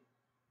ఉంది,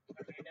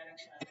 ఇక్కడ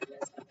రీడైరెక్షన్ అనేది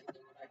లేదు, సంథింగ్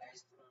ఏమైనా ఇలా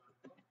ఇస్తున్నాను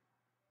అనుకో.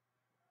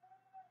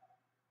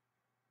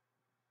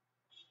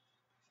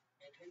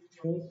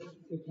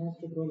 It has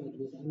to go like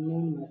this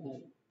unknown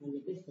method and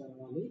it is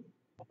కావాలి.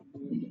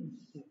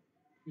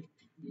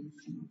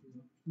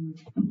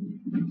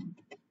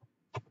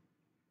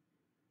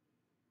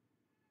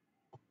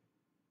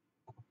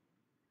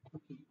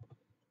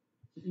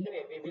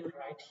 Anyway, we will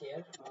write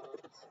here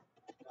purchase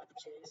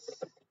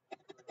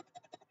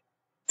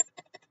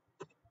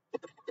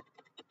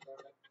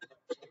product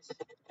purchase.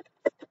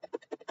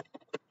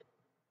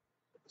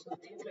 So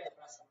దీంట్లో ఏం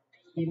రాస్తామంటే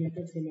ఈ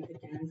మెథడ్స్ ఏమైతే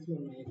క్యాన్సిల్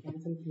ఉన్నాయో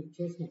క్యాన్సిల్ క్లిక్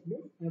చేసినప్పుడు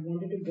I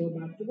wanted to go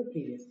back to the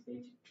previous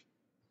page.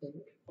 So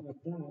what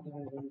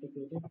I want to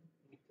do it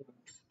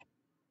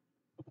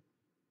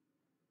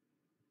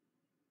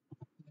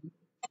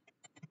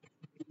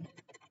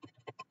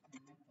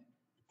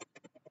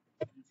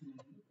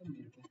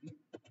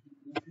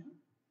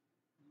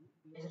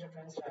page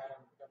reference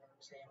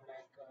same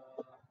like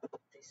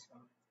this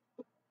one.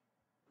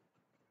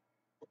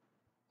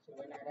 So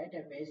when I write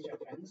a page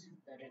reference,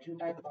 the return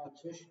type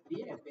also should be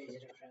a page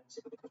reference.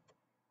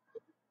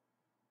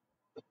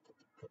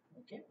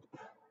 Okay,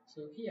 so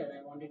here I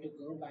wanted to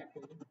go back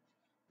to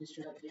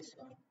instead of this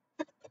one,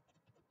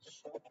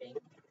 shopping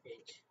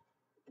page.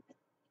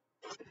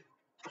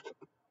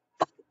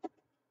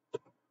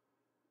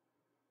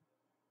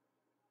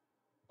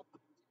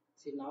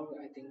 See now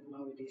I think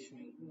now it is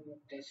showing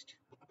test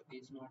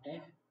is not a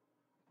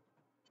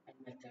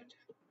method.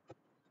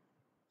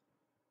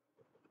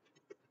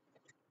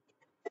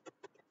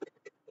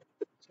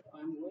 So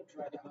I'm going to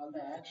write all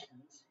the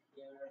actions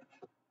here.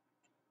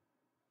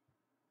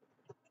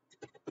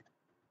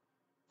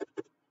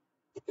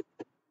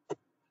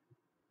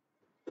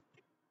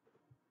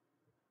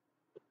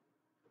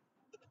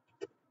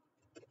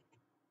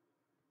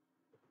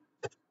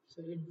 So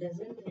it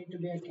doesn't need to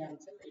be a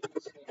cancel, it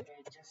is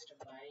just a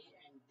buy,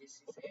 and this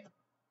is a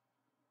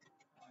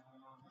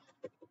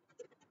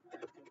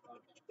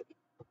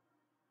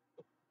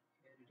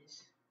here it is.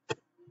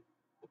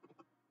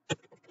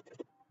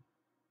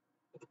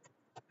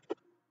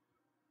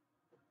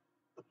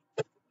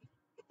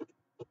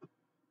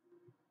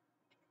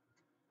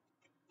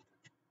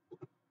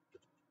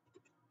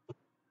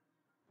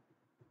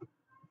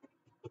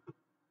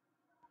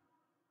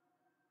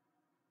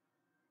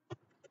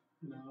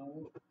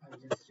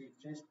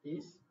 refresh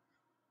this.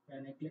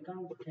 When I click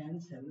on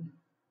cancel,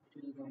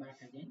 it will go back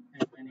again,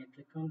 and when I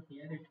click on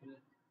here, it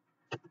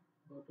will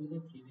go to the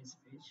previous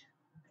page.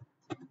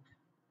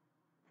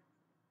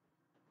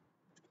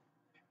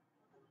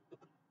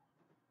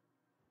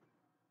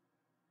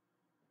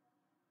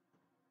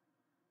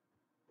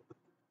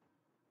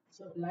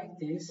 So like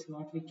this,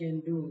 what we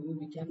can do,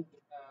 we can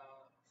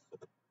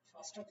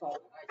first of all,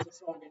 I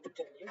just wanted to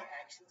tell you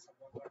action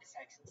support. What is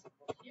action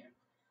support here?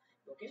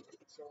 Okay,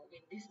 so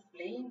in this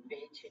plain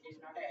page, it is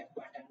not a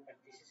button, but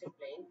this is a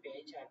plain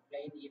page or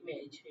plain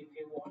image. If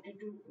you wanted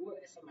to do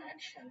some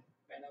action,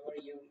 whenever whenever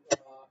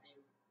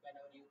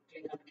you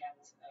click on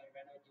cancel,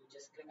 whenever you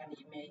just click on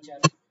image or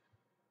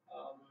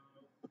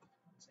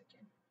one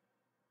second.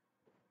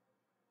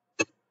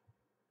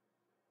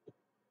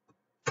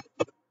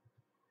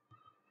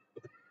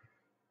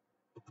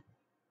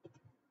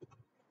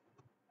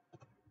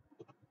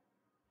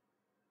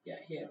 Yeah,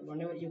 here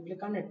whenever you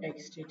click on a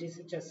text, it is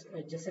just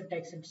a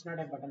text. It's not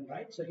a button,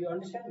 right? So you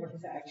understand what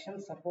is the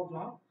action support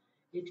now.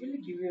 It will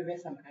give you away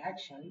some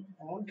action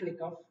on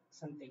click of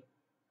something.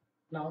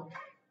 Now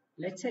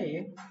let's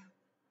say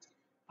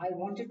I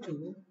wanted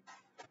to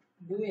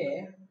do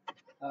a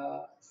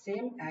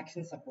same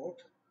action support.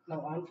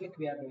 Now on click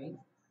we are doing,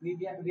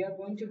 we are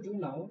going to do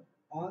now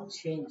on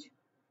change.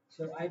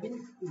 So I will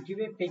give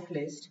a pick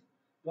list.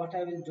 What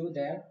I will do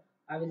there,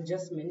 I will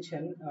just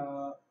mention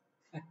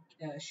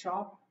a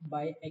shop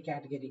by a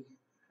category.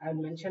 I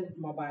will mention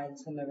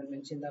mobiles, and I will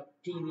mention the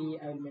TV,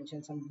 I will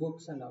mention some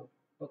books and all.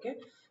 Okay,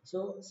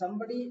 so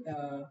somebody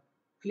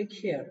click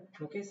here.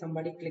 Okay,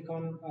 somebody click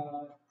on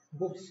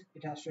books,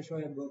 it has to show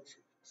a books.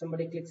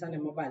 Somebody clicks on a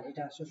mobile, it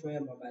has to show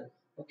a mobile.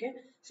 Okay,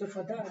 so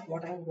for that,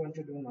 what I'm going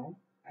to do now,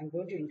 I'm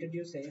going to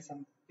introduce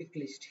some pick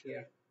list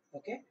here.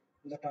 Okay,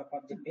 on the top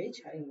of the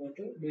page, I'm going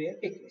to do a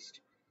pick list.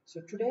 So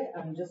today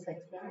I'm just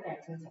explaining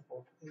action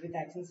support. With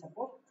action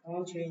support,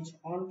 on change,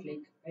 on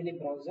click, any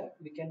browser,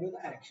 we can do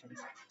the actions.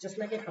 Just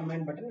like a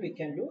command button, we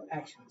can do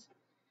actions.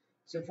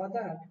 So for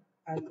that,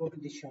 I'll go to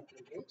the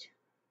shopping page.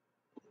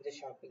 The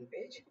shopping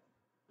page,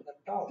 the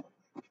top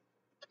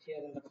here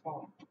in the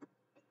form.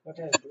 What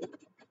I'll do,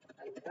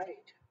 I'll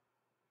write.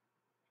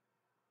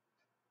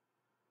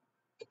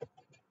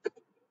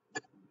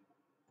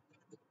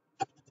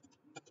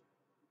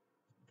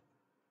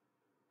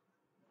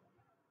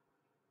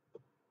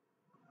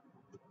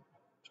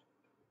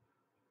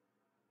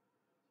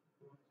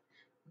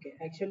 Okay,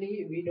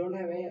 actually we don't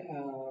have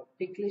a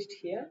pick list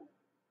here.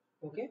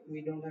 Okay,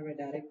 we don't have a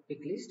direct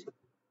pick list.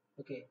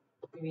 Okay,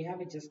 we have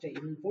just a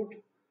input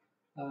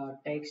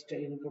text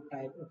input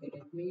type. Okay,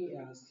 let me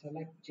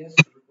select just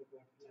input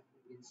what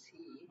we will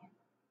see.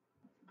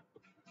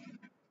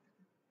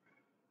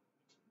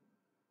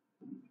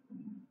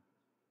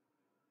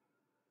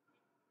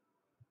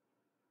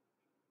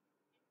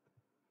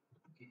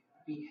 Okay,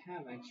 we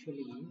have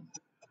actually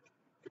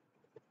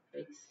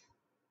text.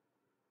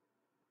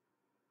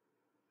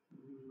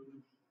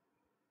 mm,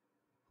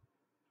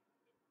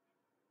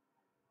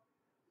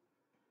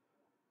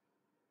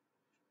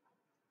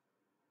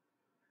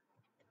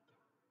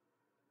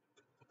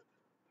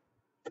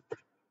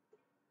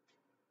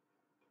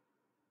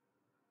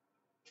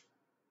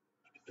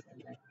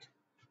 Select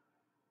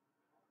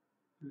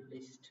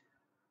list,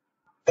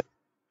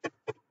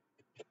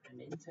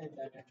 and inside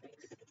that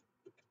text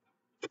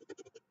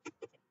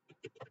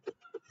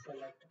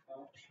select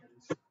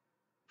options.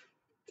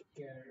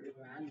 Here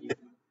value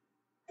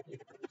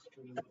equals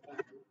to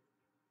mobile.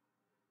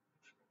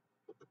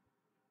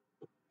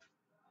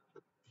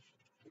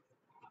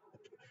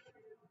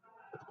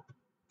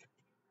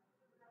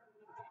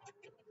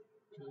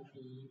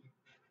 TV.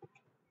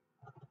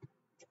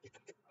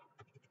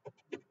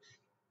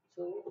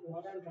 So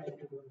what I'm trying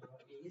to do now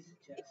is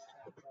just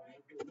I'm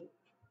trying to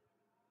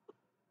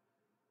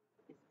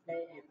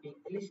display a big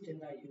list in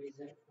the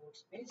user code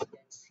space.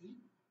 Let's see.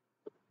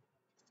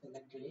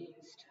 Select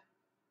list.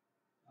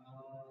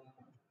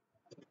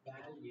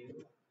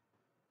 Value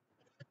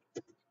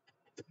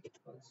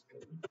equals to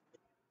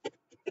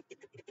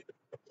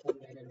some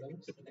variable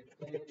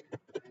selected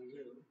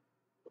value.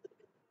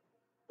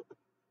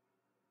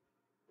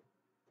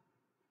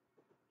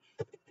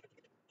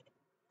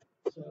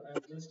 So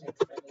I'll just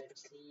expect.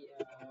 Let's see.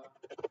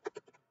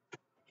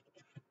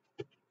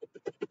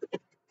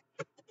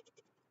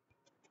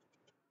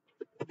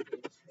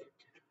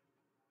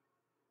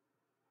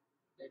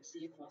 Let's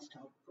see first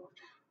output.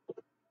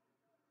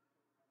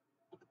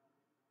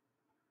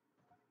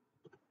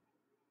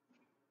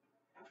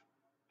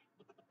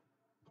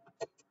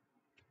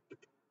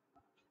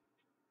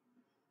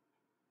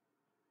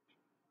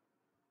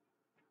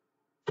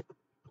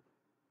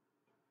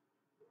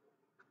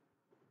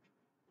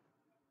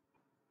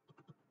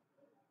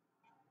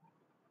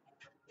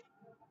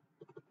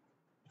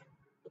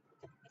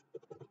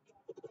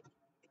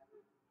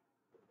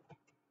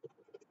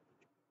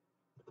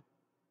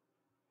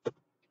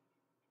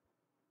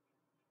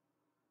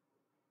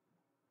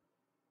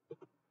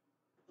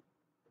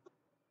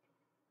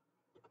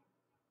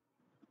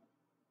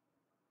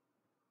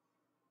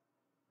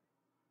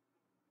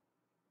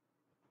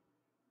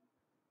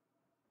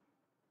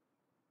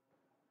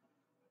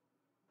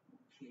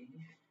 Okay.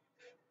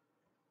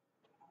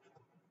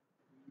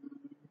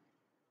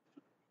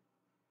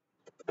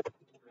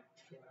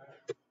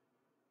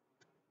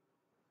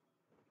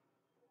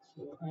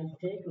 So I'll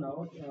take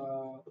now a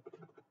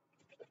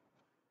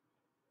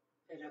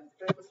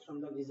reference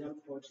from the Visual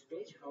Force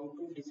page how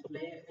to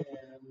display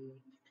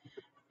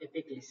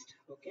epic list.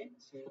 Okay,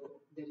 so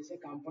there is a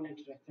component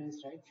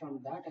reference, right? From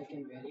that I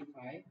can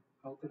verify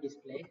how to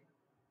display.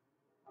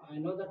 I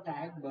know the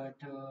tag, but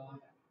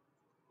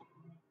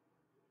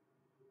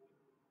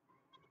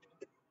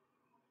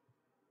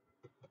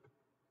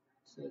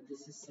so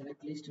this is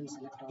select list and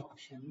select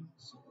option.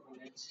 So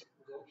let's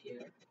go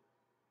here.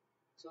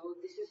 So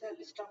this is a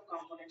list of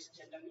components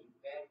generally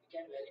where we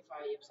can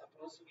verify if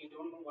suppose we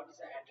don't know what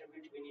is the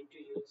attribute we need to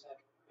use, or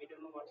we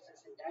don't know what is the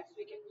syntax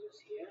we can use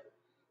here.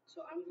 So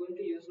I'm going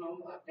to use now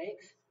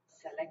Apex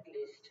select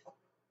list.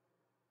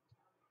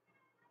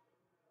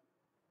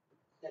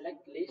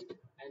 Select list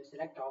and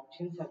select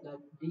options are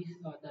these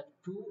are the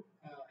two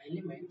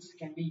elements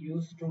can be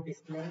used to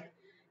display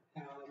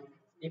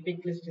epic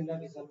list in the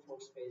Visual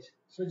Force page.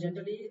 So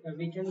generally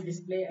we can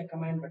display a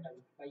command button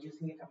by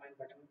using a command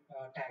button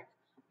tag.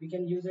 We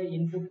can use a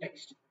input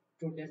text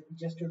to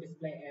just to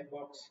display a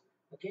box.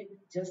 Okay,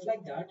 just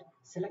like that,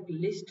 select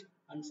list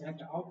and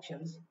select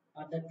options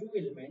are the two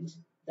elements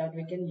that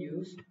we can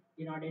use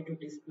in order to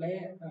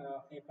display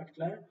a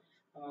particular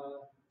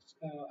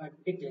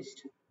epic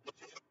list.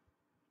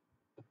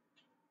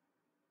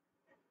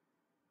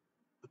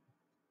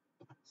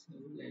 So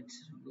let's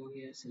go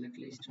here, select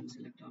list and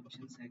select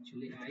options.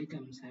 Actually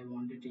items I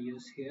wanted to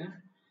use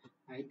here.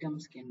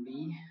 Items can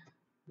be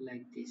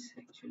like this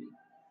actually.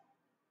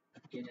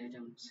 Get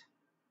items.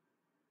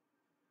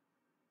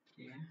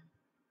 Okay.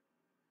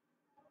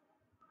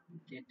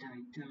 Get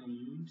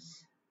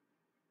items.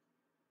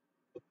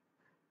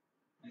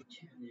 I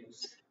can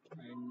use.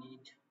 I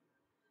need.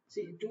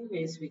 See, two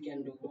ways we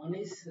can do. One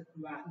is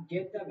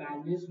get the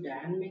values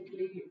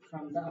dynamically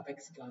from the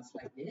Apex class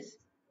like this.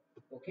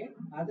 Okay.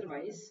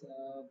 Otherwise,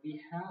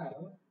 we have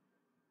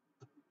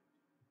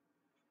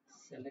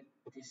select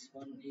this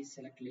one is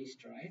select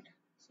list, right?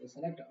 So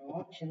select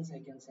options. I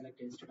can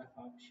select instead of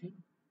option.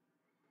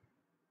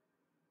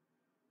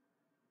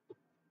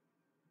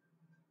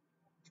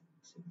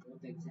 So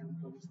both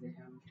examples they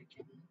have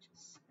taken,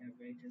 just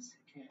wait a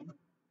second.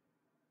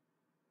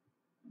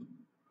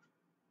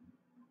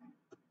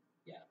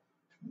 Yeah,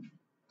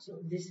 so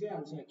this way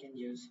also I can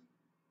use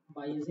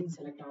by using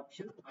select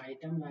option,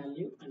 item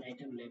value and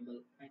item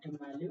label. Item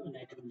value and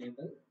item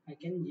label I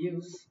can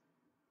use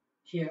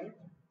here.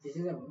 This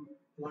is a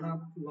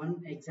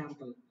one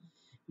example.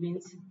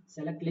 Means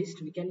select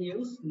list we can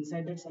use,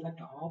 inside that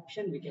select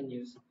option we can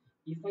use.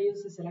 If I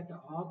use the select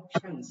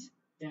options,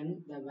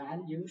 then the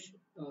value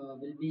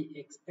will be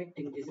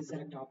expecting, this is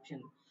select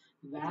option,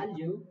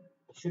 value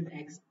should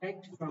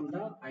expect from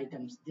the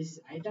items. This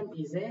item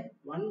is a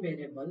one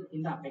variable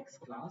in the Apex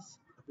class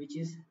which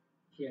is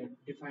here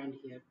defined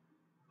here.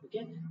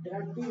 Okay, there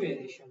are two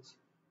variations.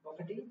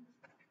 ఒకటి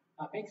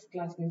apex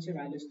class నుంచి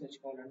values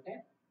తెచ్చుకోవాలంటే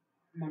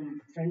మనం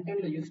front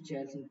end లో use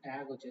చేయాల్సిన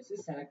tag వచ్చేసి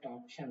select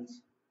options.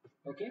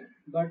 Okay,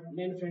 but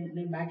నేను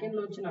back end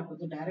లో వచ్చి నాకు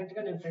డైరెక్ట్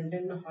గా నేను ఫ్రంట్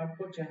ఎండ్ లో హార్డ్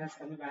కోడ్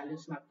చేసేస్తాను,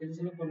 వాల్యూస్ నాకు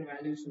తెలిసిన కొన్ని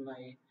వాల్యూస్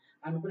ఉన్నాయి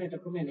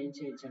అనుకునేటప్పుడు నేను ఏం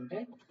చేయొచ్చు అంటే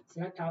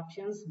సెలెక్ట్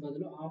ఆప్షన్స్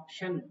బదులు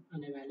ఆప్షన్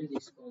అనే వాల్యూ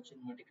తీసుకోవచ్చు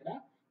అనమాట. ఇక్కడ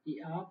ఈ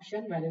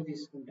ఆప్షన్ వాల్యూ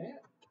తీసుకుంటే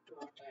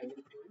what I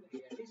will do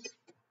here is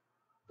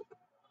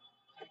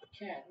I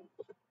can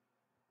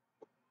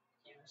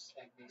use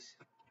like this.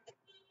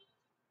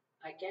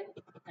 I can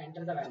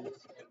enter the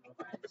values here,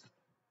 profiles.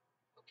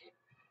 Okay,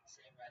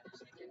 same values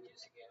I can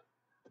use here,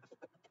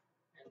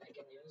 and I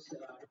can use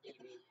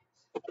TV.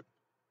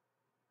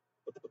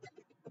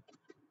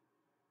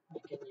 I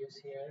can use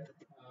here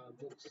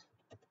books.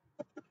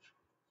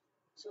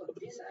 So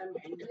this I am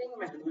entering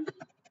manually.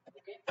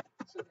 Okay,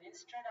 so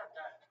instead of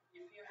that,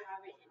 if you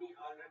have any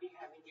already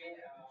having a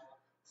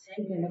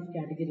same kind of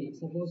category,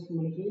 suppose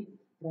మనకి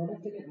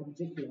product అనే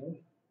object లో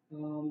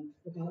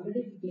ఒక already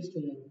pick list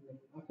ఉంది అనుకుందాం.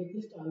 ఆ pick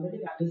list already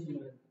values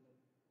ఉన్నాయి,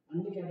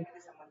 అన్ని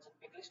కేటగిరీకి సంబంధించిన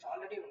పిక్ లిస్ట్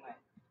ఆల్రెడీ ఉన్నాయి.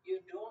 You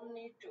don't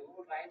need to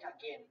right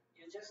again,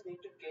 you just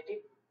need to get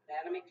it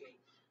dynamically.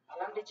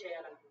 అలాంటి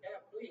చేయాలనుకుంటే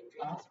అప్పుడు ఈ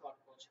క్లాస్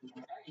వాడుకోవచ్చు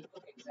అనమాట.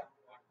 ఇంకొక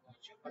ఎగ్జాంపుల్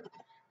వాడుకోవచ్చు, but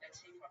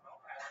let's see for now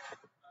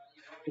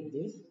with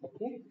this.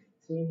 Okay,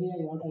 so here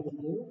what I will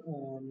do,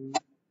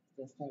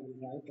 just I will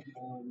write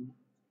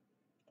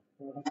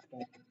product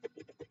tag.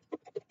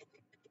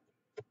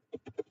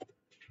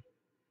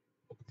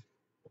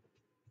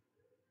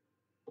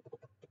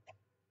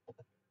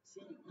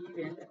 See,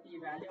 ఈ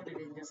value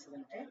అనేది ఏం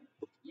చేస్తుందంటే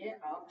ఏ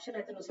ఆప్షన్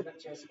అయితే నువ్వు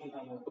సెలెక్ట్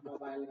చేసుకుంటావో,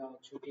 మొబైల్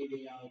కావచ్చు, టీవీ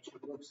కావచ్చు,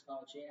 బుక్స్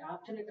కావచ్చు, ఏ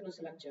ఆప్షన్ అయితే నువ్వు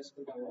సెలెక్ట్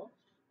చేసుకుంటావో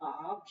ఆ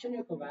ఆప్షన్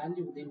యొక్క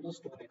వాల్యూ దీంట్లో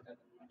స్టోర్ అవుతుంది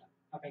అనమాట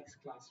అపెక్స్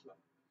క్లాస్లో.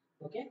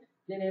 ఓకే,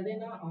 నేను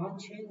ఏదైనా ఆన్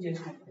చేంజ్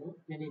చేసినప్పుడు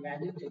నేను ఈ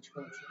వాల్యూ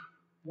తెచ్చుకోవచ్చు.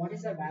 What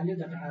is the value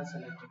that I have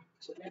selected?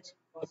 So let's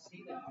first see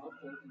the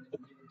output and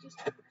then we will just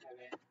have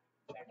a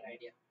better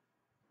idea.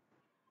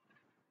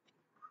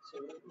 So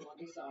what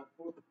is the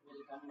output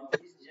will come now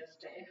is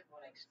just a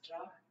one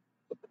extra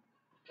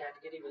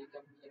category will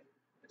come here.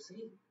 Let's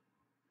see.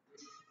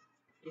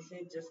 is a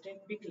just a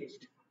pick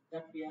list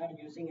that we are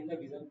using in the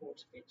Visual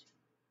Codes page.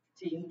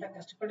 See, ఇంత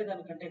కష్టపడే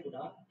దానికంటే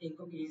కూడా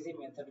ఇంకొక easy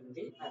method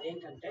ఉంది.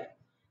 అదేంటంటే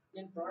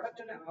నేను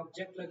product అనే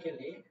ఆబ్జెక్ట్లోకి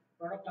వెళ్ళి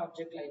ప్రోడక్ట్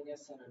ఆబ్జెక్ట్లో ఏం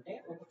చేస్తానంటే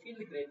ఒక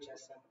ఫీల్డ్ క్రియేట్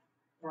చేస్తాను,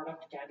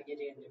 ప్రోడక్ట్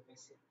కేటగిరీ అని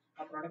చెప్పేసి.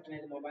 ఆ ప్రోడక్ట్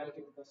అనేది మొబైల్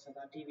కిందకి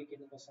వస్తుందా, టీవీ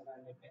కిందకి వస్తుందా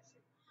అని చెప్పేసి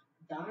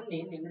దాన్ని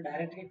నేను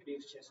డైరెక్ట్గా ఇక్కడ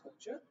యూస్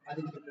చేసుకోవచ్చు. అది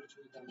మీరు ఇప్పుడు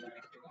చూద్దాం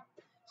డైరెక్ట్గా.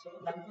 సో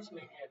దానికోసం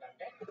ఏం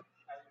చేయాలంటే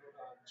I will go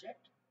to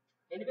object.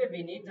 Anyway, we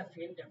need the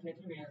field.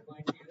 Definitely, we are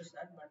going to use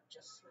that, but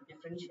just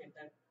differentiate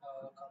that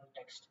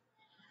context.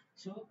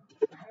 So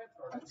I have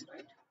products,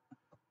 right?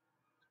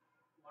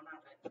 One or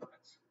nine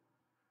products.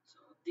 So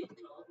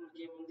దీంట్లో మనకి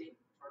ఏముంది,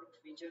 product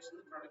features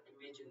ఉంది, product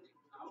image ఉంది.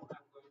 Now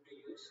I'm going to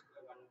use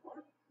one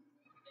more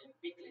a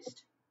pick list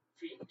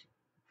field.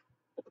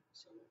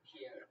 So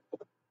here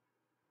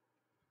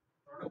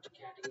product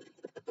category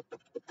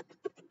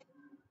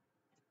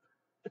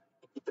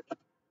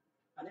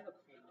అనేది ఒక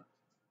field.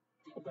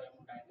 దీంట్లో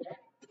ఏముంటాయంటే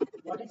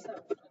what is the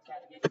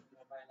category,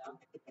 mobile,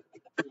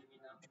 TV,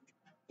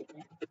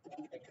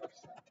 home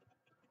decors,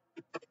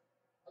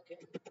 okay,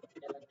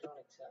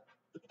 electronics,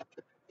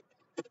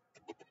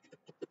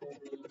 home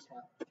needs,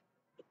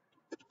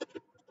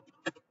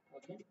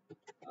 okay,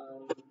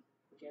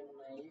 game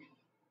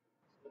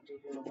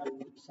TV mobile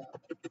needs,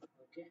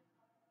 okay.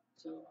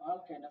 So all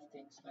kind of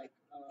things like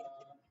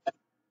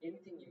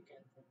anything you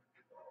can put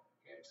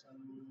here.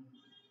 Some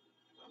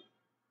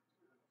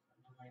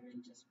I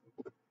will just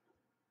put.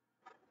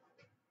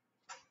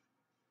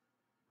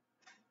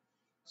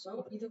 So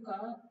idoka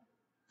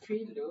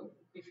field,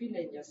 ఈ field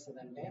ఏం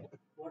చేస్తుందంటే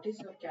what is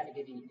your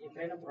category,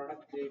 ఎప్పుడైనా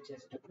product create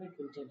చేసేటప్పుడు it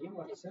will tell you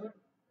what is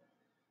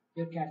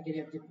your category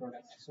of the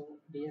product. So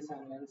DS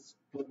online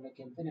store లోకి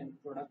వెళ్తే నేను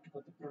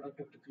కొత్త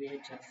product ఒకటి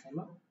క్రియేట్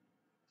చేస్తాను.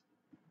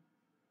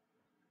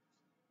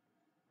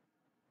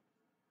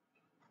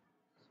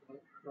 సో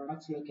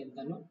ప్రొడక్ట్స్ లోకి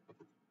వెళ్తాను,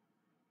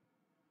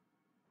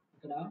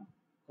 ఇక్కడ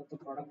కొత్త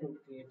ప్రోడక్ట్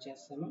ఒకటి క్రియేట్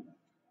చేస్తాను.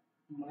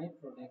 My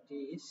product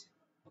is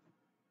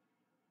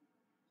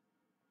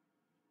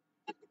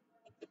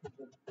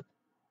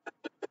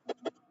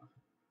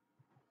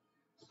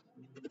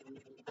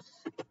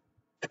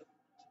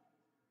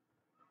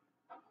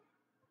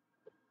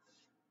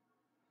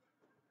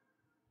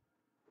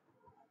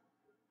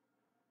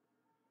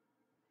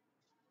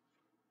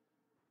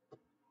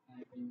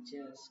I will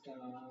just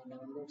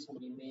download some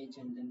image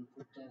and then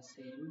put the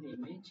same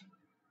image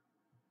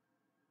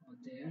out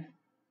there.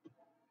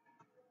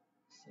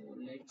 So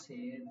let's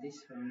say this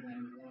one I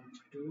want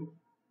to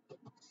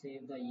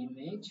save the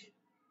image,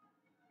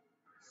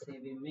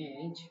 save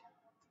image,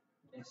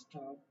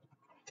 desktop,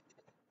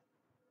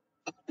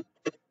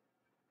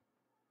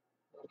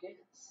 okay,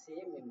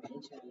 same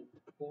image I'll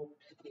put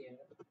here,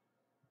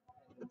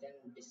 and then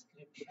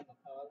description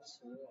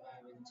also I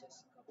will just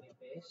copy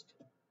paste.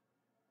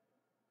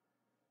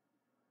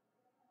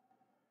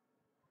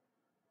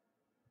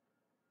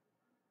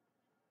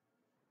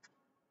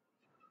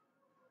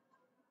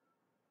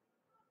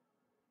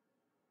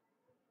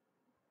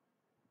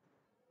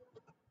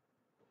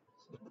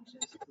 So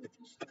just put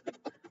this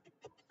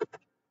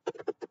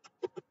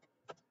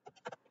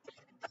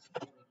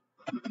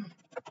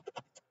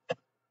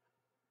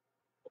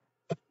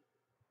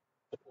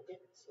okay.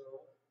 So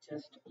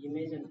just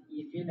image and ఈ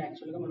field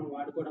actually మనం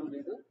వాడుకోవడం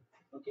లేదు.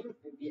 Okay,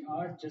 we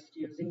are just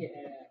using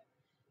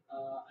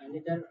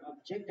another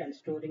object and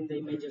storing the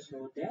images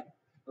over there.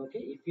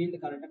 Okay, ఈ field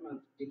current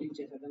మనం delete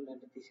చేసేద్దాం,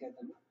 దాంట్లో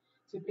తీసేద్దాము.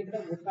 So ఇప్పుడు ఇక్కడ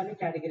బుక్ అనే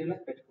కేటగిరీలో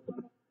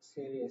పెట్టుకున్నాము,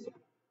 సేవ్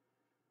చేసాము.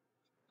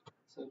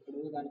 సో ఇప్పుడు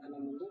దానికన్నా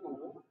ముందు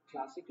మనము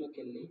క్లాసిక్లోకి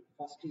వెళ్ళి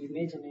ఫస్ట్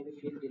ఇమేజ్ అనేది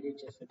ఫీల్డ్ డిలీట్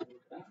చేసేద్దాం.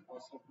 ఇక్కడ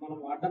అవసరం మనం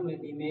వాడడం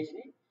లేదు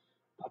ఇమేజ్ని.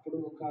 అప్పుడు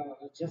ఒక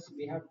just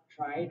we have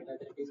tried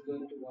whether it is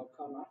going to work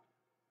or not.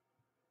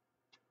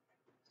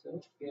 So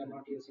we are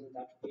not using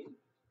that field.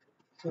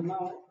 So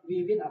now we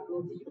will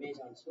upload the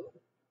image also.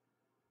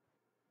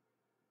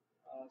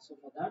 So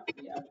for that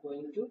we are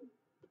going to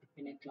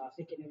in a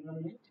classic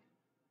environment,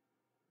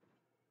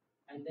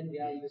 and then we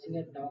are using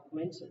a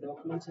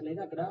documents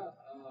అనేది అక్కడ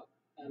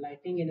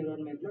lighting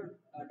environment లో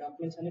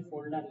documents అనే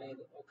folder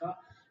లేదు,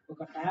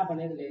 ఒక tab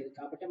అనేది లేదు.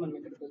 కాబట్టి మనం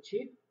ఇక్కడికి వచ్చి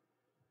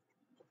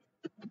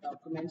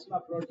డాక్యుమెంట్స్ లో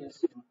అప్లోడ్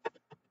చేస్తున్నాం.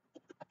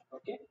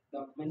 ఓకే,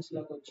 డాక్యుమెంట్స్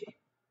లోకి వచ్చి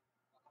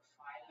ఒక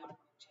ఫైల్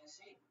అప్లోడ్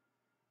చేసి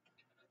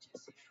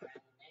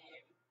file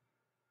name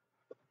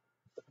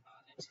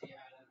let's say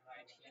I'll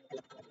write here.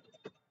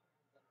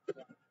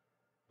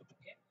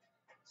 Okay,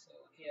 so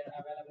here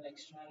available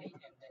externally,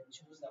 and then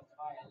choose the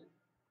file.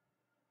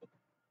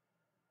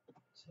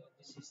 So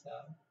this is the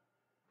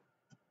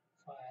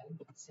file,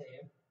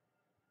 save,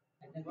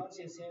 and then once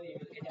you save you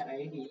will get an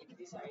ID.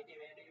 This ID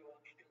where do you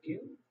want it to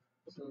give?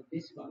 So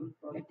this one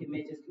product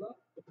images lo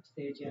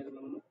save cheyali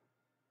manamu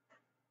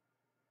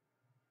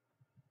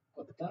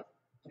kotta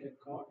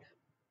record.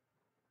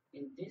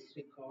 In this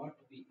record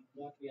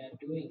what we are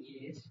doing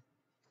is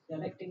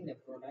selecting the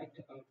product.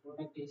 Our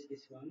product is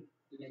this one,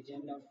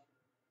 Legend of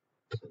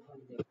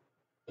Suhandev,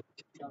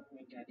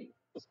 document ID,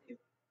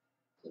 save.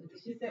 So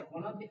this is the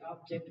one of the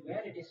object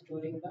where it is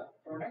storing the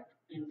product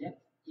and then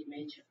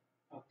image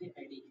of the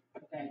ID.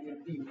 ఒక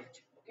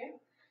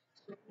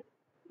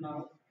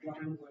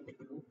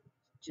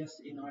just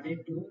in order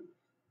to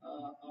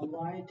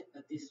avoid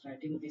this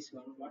writing this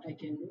one, what I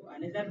can do,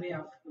 another way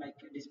of like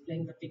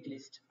displaying the pick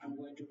list I'm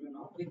going to do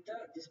now with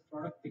this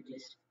product pick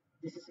list.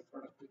 This is a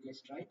product pick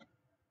list, right?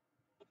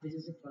 This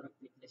is a product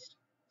pick list.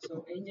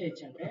 So in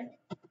Bch11,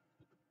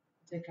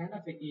 it's a kind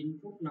of an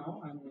input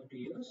now I'm going to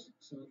use.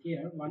 So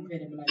here one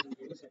variable I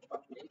will use a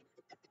public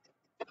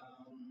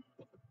um,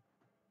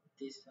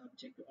 this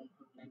subject on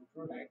online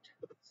product.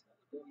 So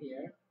I'll go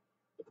here.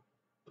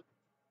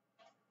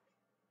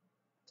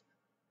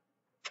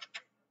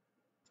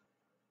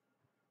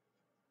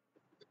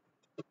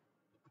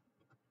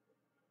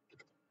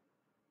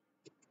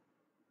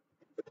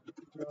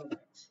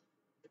 Products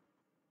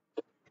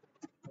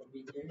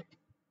Bj.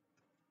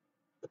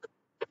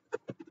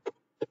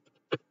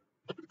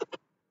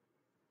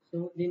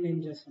 So the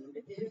name just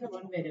only. This is a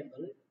one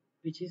variable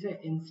which is an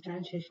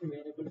instantiation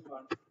variable for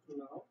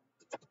now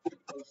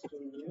equals to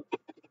new.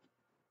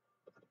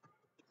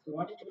 So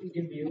what it will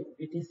give you,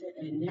 it is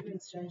a new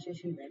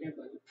instantiation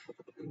variable.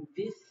 In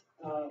this,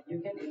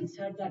 you can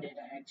insert the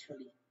data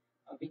actually.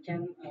 We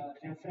can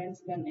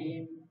reference the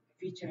name,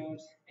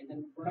 features, and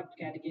then product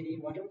category,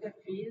 whatever the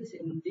fields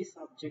in this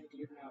object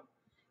you have.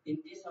 In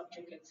this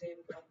object, let's say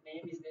product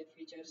name is there,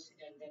 features,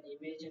 and then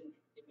image, and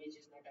image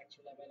is not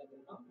actually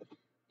available now.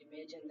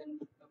 Image and then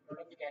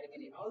product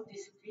category. All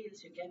these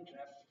fields you can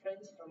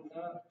reference from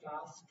the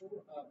class to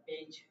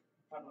page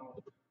for now.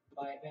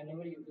 By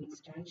whenever you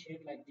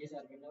instantiate like this,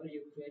 or whenever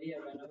you query,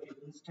 or whenever you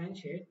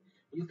instantiate,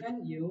 you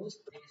can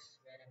use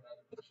this variable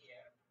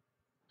here.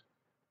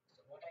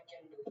 So what I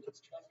can do,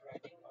 instead of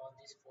writing all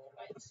these 4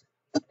 lines,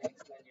 in the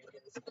next line you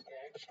can see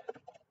action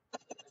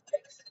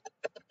text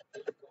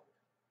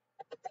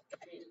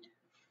field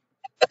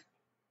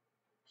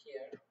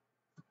here.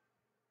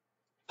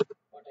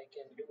 What I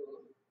can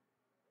do,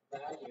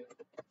 value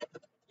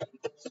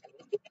equals to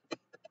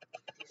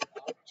this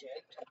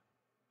object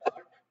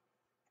dot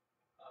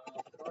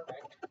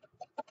product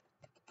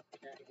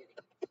category.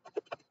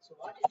 So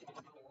what it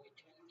will do, it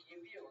will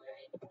give you an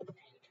input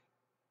field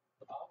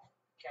of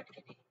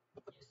category.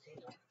 You see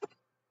now,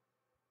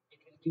 it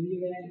will give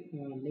you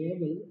a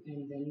label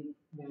and then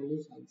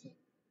values also.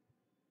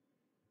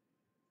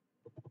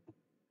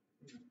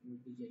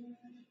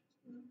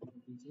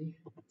 Bj,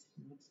 it's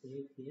not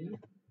saved here.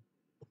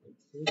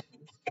 Let's save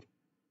first.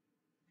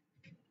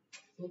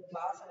 So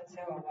class and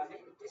say already.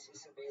 This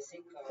is a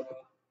basic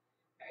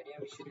idea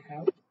we should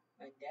have,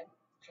 and then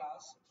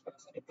class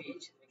sorry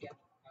page we can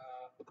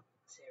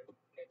save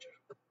later.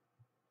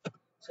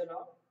 So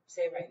now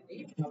save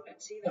ID. Now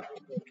let's see the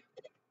output.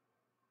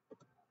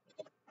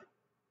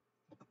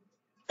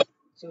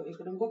 So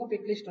ఇక్కడ ఇంకొక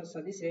pick list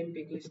వస్తుంది, same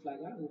pick list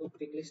లాగా ఇంకొక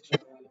pick list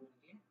రావాలి మనకి.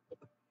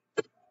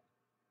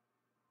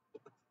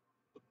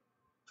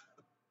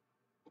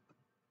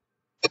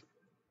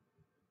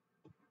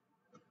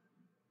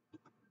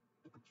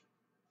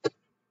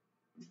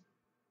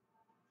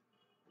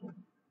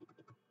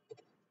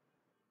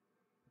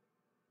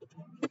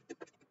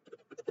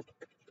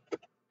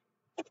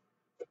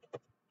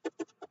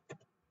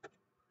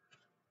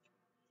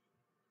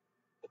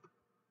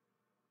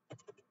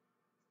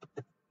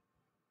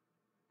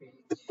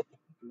 Page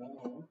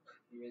block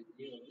we will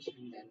use,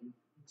 and then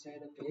inside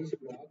the page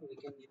block we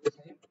can use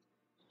a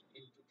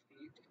input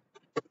field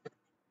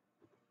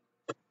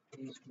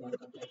page block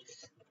appends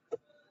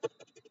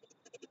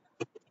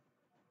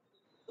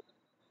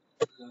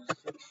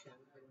section,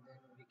 and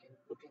then we can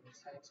put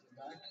inside so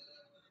that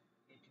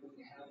it will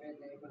have a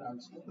label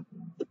also.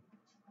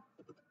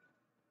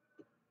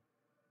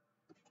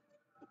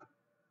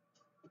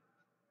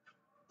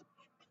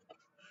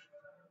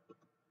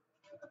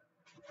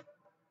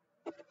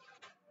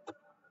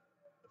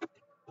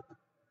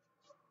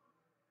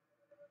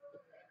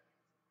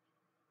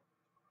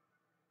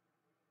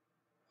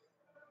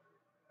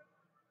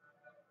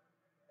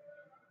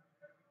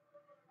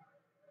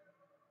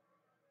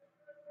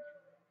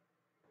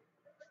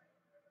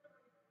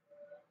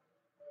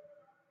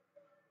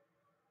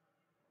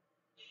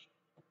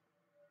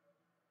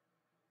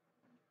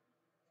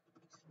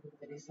 So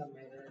there is some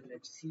error.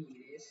 Let's see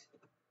this.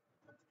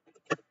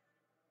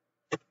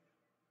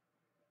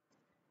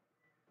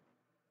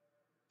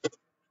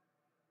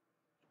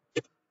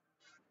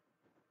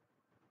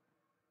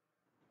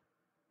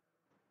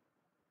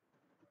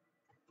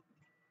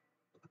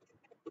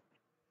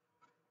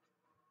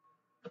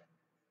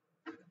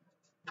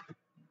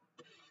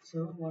 So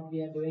what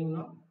we are doing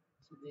now,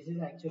 so this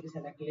is actually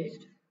select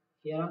list.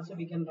 Here also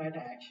we can write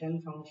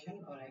action function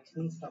or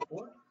action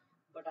support,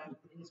 but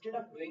instead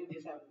of doing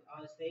this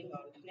I'm saying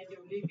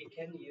alternatively we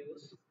can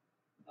use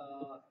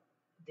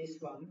this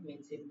one,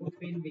 means input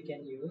field we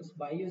can use.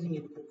 By using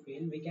input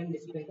field we can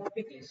display the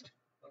pick list.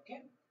 Okay,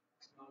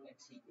 so now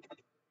let's see.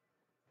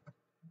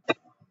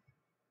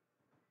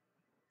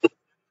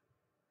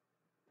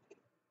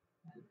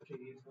 I'll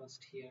preview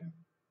first here.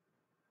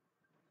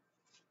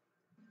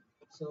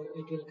 So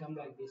it will come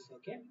like this.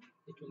 Okay,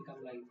 it will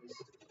come like this.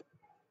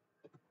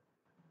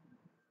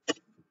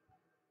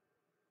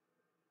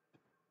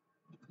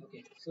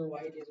 Okay, so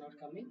why it is not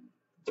coming?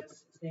 Just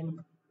same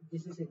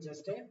this is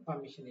just a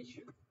permission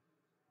issue.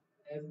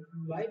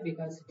 Why?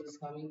 Because it is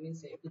coming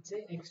means it's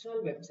an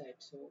external website.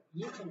 So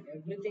each and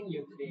everything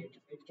you create,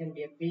 it can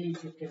be a page,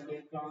 it can be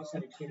a class,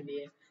 or it can be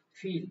a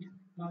field.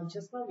 Now,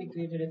 just now we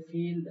created a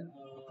field,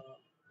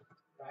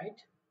 right?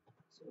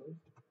 So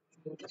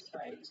go to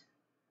site.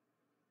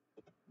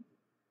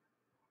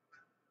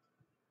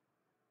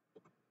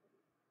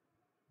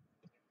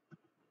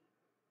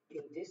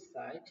 In this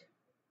site,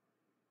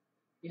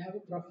 you have a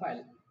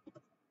profile.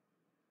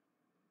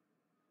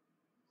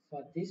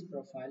 For this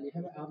profile, you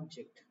have an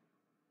object,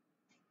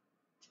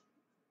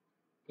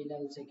 field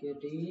level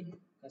security,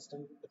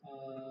 custom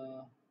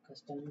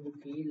custom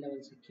field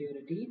level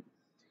security,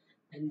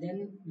 and then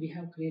we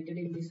have created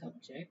in this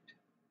object.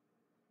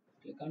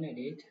 Click on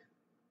edit.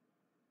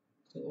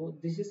 So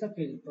this is a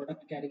field.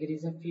 Product category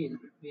is a field.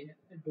 We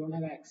don't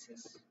have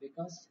access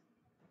because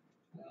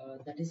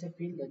that is a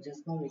field that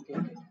just now we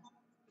created.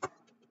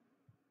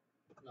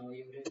 Now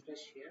you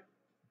refresh here,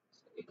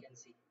 so you can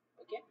see.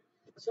 Okay.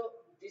 So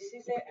this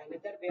is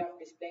another way of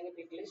displaying a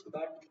pick list,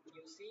 but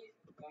you see,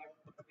 but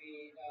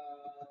we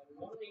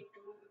no need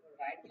to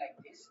write like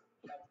this.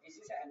 But this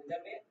is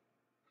another way.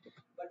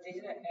 But this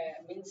is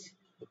means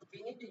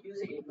we need to use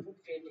an input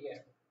field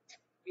here.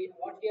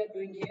 What we are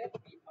doing here,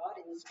 we are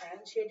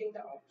instantiating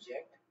the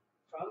object.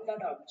 From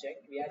that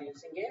object we are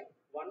using a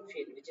one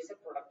field which is a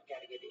product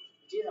category,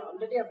 which is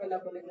already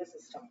available in the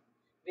system.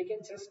 We can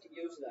just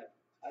use that.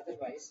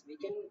 Otherwise we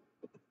can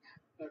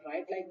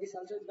write like this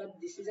also, but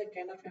this is a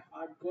kind of a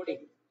hard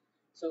coding.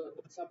 So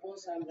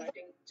suppose I'm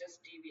writing just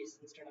tvs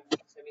instead of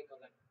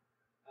semicolon,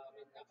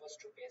 in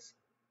apostrophe s.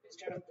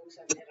 Instead of books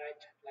I may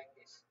write like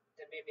this.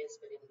 There may be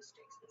spelling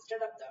mistakes.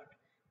 Instead of that,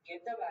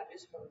 get the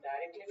values from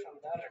directly from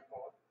the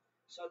record,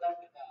 so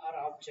that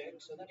our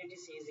object, so that it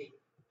is easy.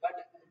 But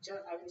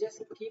I will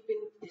just keep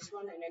in this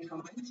one in a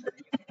comment, so that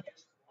you can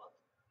use both.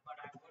 But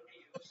I'm going to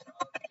use the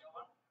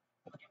one.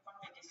 Okay, for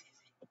me it is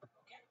easy.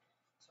 Okay,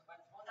 so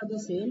but both are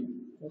the same.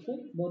 Okay,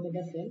 both are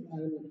the same. I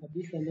will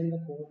be sending the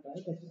code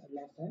right as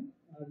last time.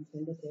 I will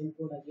send the same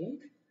code again.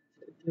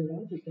 So if you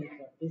want, you can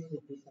practice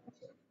with this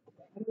also.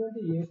 I'm going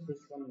to use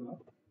this one now.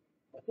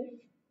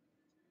 Okay.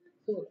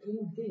 So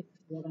in this,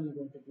 what I'm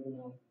going to do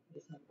now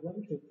is I'm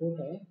going to put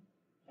a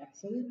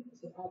action.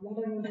 So what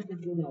I wanted to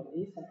do now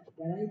is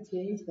when I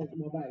change the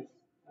mobiles,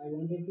 I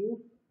wanted to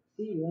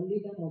see only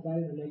the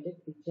mobile related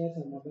pictures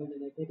or mobile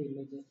related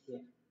images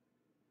here.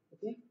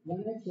 Okay.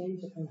 When I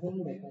change a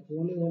home record,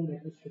 only home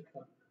record should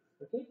come.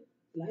 Okay.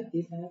 Like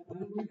this, I'm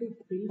going to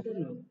filter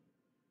now.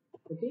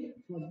 Okay.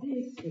 For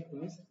this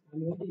request, I'm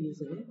going to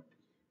use a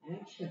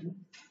action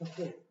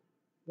support.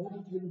 What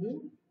it will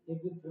do, it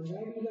will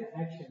provide me the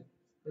action.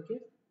 Okay,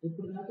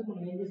 ఇప్పుడు దాకా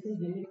మనం ఏం చేస్తే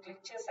దీన్ని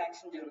click చేసి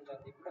action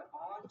జరుగుతుంది. ఇప్పుడు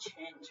on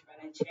change, when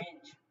I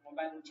change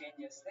mobile change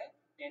చేస్తే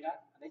డేటా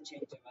అదే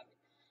చేంజ్ అవ్వాలి,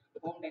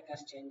 హోమ్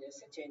డెకర్స్ చేంజ్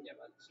చేస్తే చేంజ్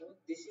అవ్వాలి. So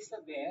this is the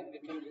wear we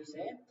can use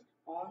a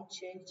on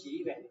change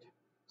event.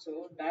 So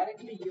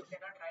directly you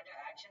cannot write a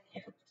action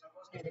here.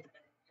 Suppose నేను ఇక్కడ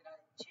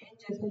change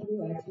చేసినప్పుడు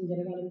action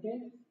జరగాలంటే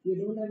you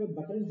don't have a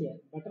button here.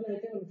 Button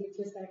అయితే మనం click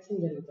చేస్తే action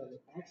జరుగుతుంది.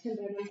 Action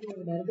రావడానికి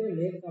మనకు డైరెక్ట్గా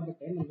లేదు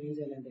కాబట్టి మనం ఏం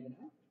చేయాలంటే ఇక్కడ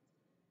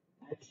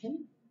action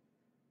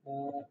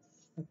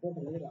support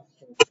అనేది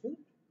రాసుకోవచ్చు.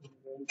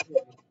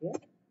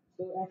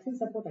 సో యాక్షన్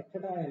సపోర్ట్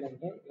ఎక్కడ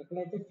రాయాలంటే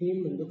ఎక్కడైతే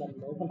ఫీల్డ్ ఉందో దాని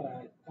లోపల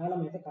రాయాలి. కాలం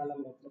అయితే కాలం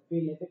లోపల,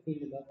 ఫీల్డ్ అయితే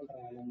ఫీల్డ్ లోపల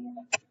రాయాలన్నమాట.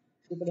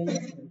 ఇప్పుడు ఏం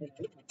చేస్తామంటే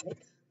యాక్షన్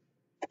సపోర్ట్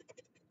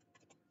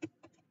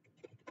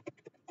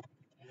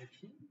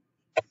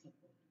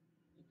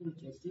ఇప్పుడు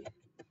వచ్చేసి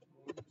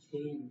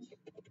change.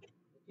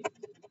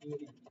 Okay,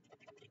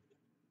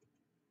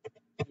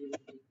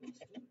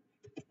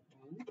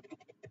 on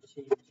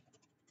change.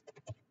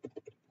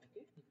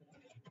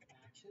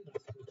 Action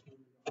రాసుకోవచ్చు.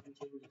 ఆన్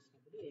చేంజ్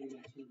చేసినప్పుడు ఏం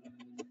యాక్షన్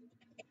రాయాలి.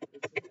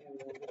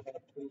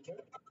 filter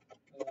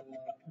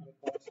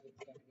records with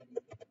category.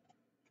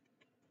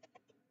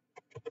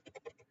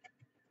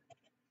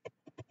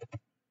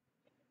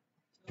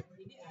 So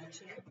ఇది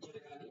యాక్షన్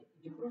జరగాలి.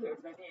 ఇప్పుడు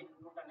ఎప్పుడైతే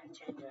ఇన్పుట్ అనేది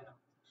చేంజ్ చేయాలి.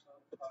 So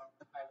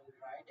I will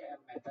write a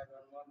method,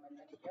 one more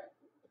method here,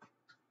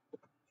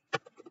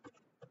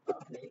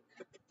 public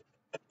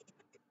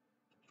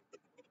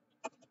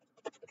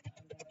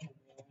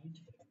void.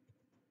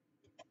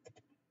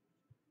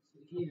 So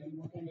here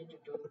what I need to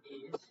do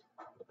is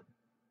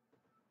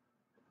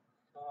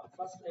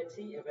first let's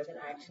see whether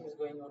action is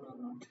going on or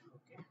not.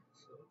 Okay,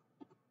 so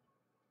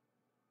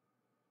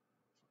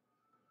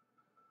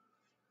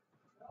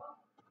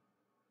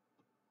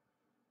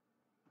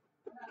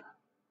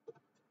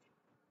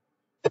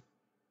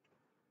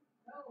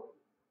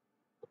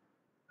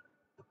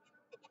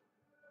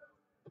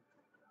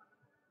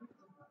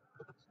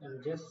I'm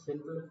just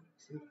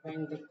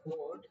simplifying the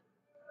code.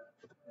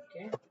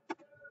 Okay,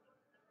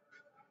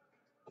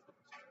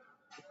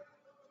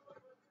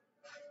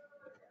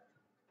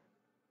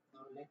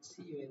 now let's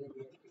see whether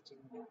we are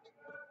reaching that.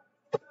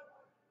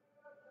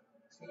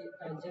 See,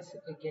 I'll just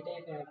get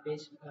a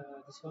page,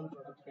 this one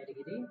product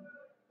category.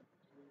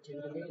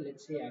 Generally,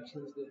 let's see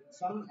actions.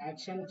 Some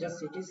action just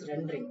it is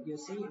rendering. You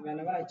see,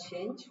 whenever I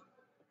change,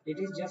 it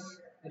is just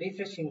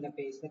refreshing the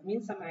page. That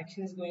means some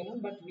action is going on,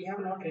 but we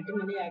have not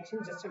written any action,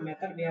 just a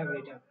method we have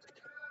written.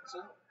 So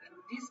in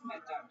this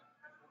method,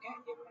 okay,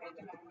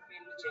 ఎప్పుడైతే మనం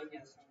field change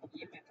చేస్తామో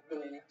ఈ method లో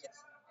నేను ఏం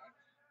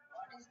చేస్తానంటే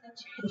what is the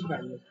change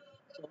value,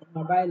 so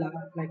mobile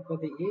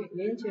లేకపోతే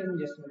ఏం చేంజ్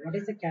చేస్తున్నాం, వాట్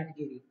ఈస్ ద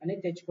కేటగిరీ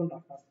అనేది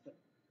తెచ్చుకుంటాం ఫస్ట్.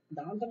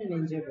 దాంతో నేను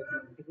ఏం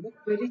చేయబోతున్నాను అంటే ఇప్పుడు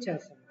క్వెరీ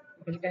చేస్తాను.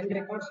 ఇక్కడ 10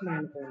 రికార్డ్స్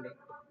ఉన్నాయనుకోండి,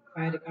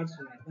 5 రికార్డ్స్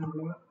ఉన్నాయి,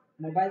 దాంట్లో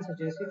మొబైల్స్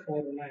వచ్చేసి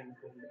 4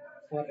 ఉన్నాయనుకోండి,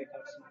 4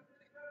 రికార్డ్స్ ఉన్నాయి.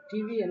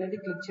 టీవీ అనేది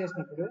క్లిక్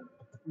చేసినప్పుడు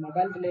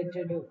మొబైల్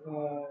రిలేటెడ్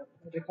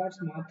రికార్డ్స్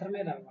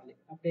మాత్రమే రావాలి.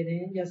 అప్పుడు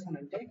నేను ఏం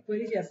చేస్తానంటే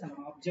క్వెరీ చేస్తాను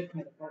ఆబ్జెక్ట్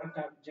మీద, ప్రోడక్ట్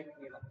ఆబ్జెక్ట్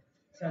మీద,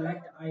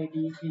 select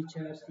ID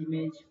features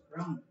image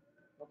from,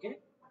 okay,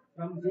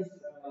 from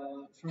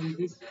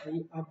this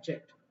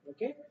object,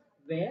 okay,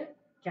 where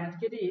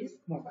category is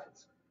mobiles.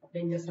 అప్పుడు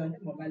ఏం చేస్తానంటే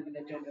mobile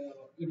related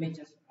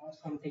images or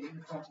something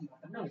records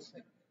మాత్రమే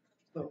వస్తాయి.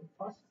 So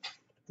first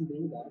to do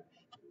that,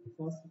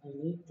 first I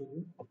need to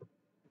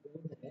go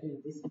there in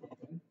this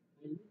method.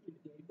 I need to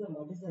get the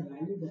what is the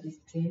value that is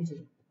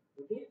changing.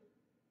 Okay,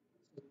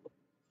 so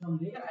from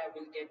where I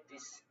will get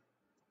this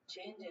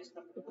change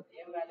చేసినప్పుడు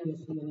ఏం value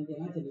వస్తుంది అనేది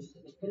ఎలా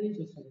తెలుస్తుంది, ఎక్కడి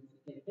నుంచి వస్తుంది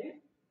అంటే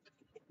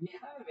we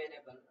have a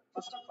variable.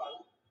 First of all,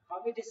 how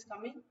it is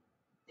coming,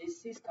 this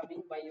is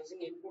coming by using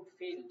input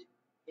field.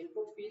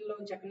 Input field లో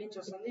నుంచి ఎక్కడి నుంచి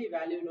వస్తుంది, ఈ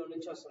వాల్యూ లో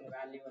నుంచి వస్తుంది.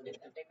 వాల్యూ అనేది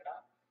అంటే ఇక్కడ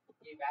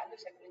ఈ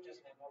వాల్యూస్ ఎక్కడి నుంచి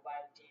వస్తున్నాయి,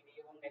 మొబైల్ టీవీ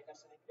హోమ్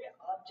మేకర్స్ అనేది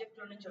ఆబ్జెక్ట్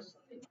లో నుంచి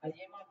వస్తుంది. అది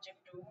ఏం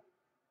object,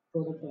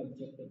 product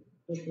object.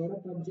 So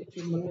product object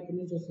మళ్ళీ ఎక్కడి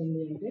నుంచి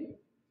వస్తుంది అంటే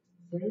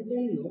ఫ్రంట్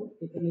ఎండ్ లో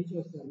ఇక్కడ నుంచి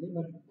వస్తుంది,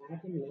 బట్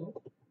బ్యాక్ ఎండ్ లో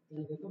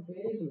దానికి ఒక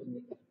వేరియబుల్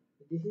ఉంది.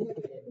 This is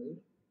variable.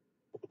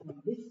 From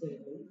this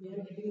variable we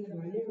are getting the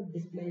value of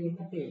displaying in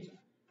the page.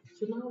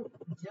 So now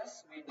just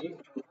we need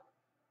to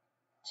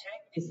check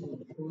this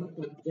one, product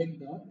object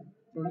dot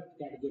product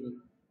category.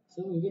 So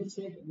we will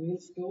check, we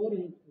will store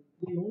in,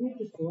 we don't need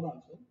to store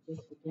also,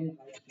 just we can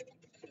write here.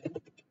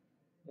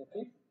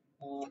 Okay,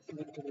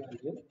 select the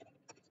value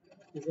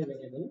is a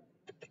variable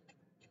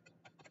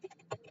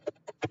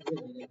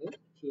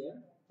here,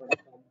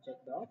 product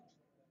object dot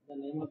the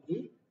name of the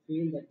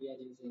field that we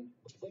are using,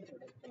 say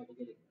product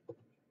category.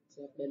 So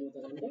ఇప్పుడు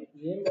ఏమవుతుందంటే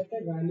ఏమైతే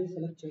value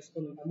select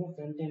చేసుకుని ఉంటామో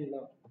front end లో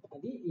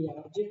అది ఈ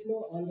object లో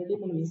already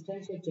మనం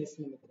ఇన్స్టాన్షియేట్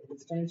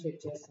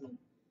చేస్తున్నాం.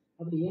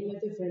 అప్పుడు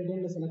ఏమైతే ఫ్రంట్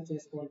ఎండ్ లో సెలెక్ట్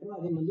చేసుకుంటారో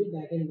అది మళ్ళీ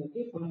బ్యాక్ ఎండ్ లోకి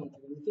ఫామ్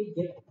అవుతుంది. అందుకే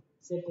గెట్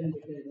సెట్ అని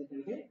చెప్పేది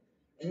ఎందుకంటే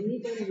any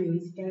time you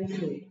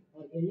instantiate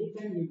or any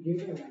time you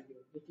give the value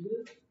it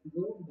will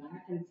go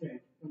back and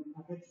front from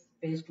apex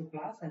page to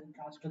class and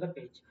class to the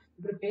page.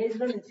 ఇప్పుడు page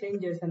లో నేను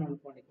change చేశాను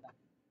అనుకోండి, ఇక్కడ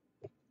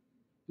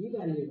ఈ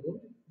value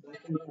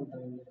back end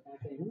component,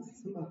 back end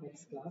some of x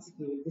class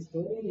we will be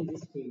storing in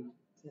this field,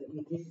 so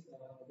in this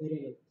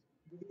variable.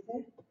 This is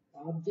an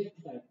object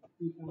type.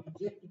 ఈ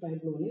object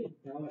type లోని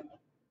dot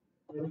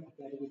product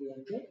category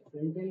అంటే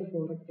front end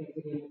product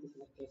category అనేది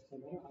select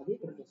చేసుకున్నారో అది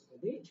ఇక్కడికి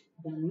వస్తుంది.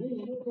 దాన్ని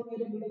నేను ఒక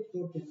వేరియబుల్ లో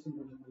స్టోర్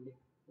చేస్తున్నాను మళ్ళీ.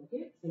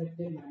 Okay,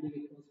 selected value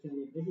equals to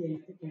చెప్పేసి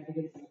ఏదైతే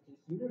కేటగిరీ సెలెక్ట్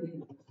చేస్తుందో అది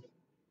ఇక్కడికి వస్తుంది.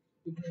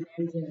 ఇప్పుడు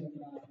ఏం చేయాలి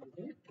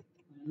అంటే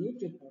I need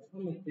to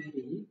perform a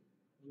query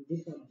in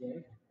this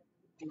object.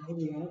 Now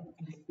we are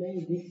displaying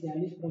these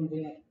values from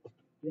there.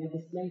 We are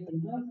displaying from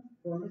the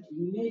product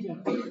image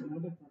of it,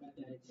 not a product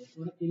directory.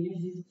 Product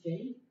image is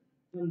chain.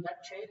 From that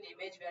chain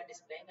image we are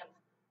displaying and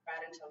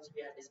parents house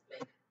we are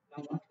displaying.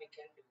 Now what we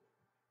can do?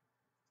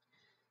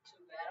 So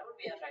wherever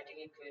we are writing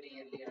a query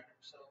earlier,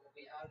 so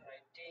we are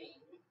writing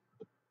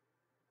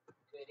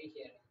query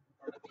here.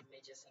 Product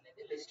images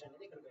అనేది list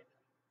అనేది ఇక్కడ పెట్టాం.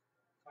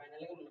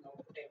 Final గా మనకు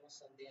output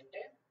ఏమొస్తుంది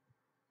అంటే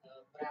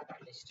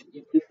wrapper list.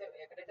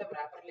 ఎక్కడైతే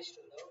wrapper list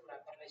ఉందో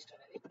వ్రాపర్ లిస్ట్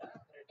అనేది ఇక్కడ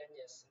రిటర్న్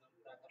చేస్తున్నాం.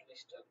 వ్రాపర్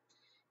లిస్ట్,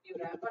 ఈ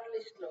వ్రాపర్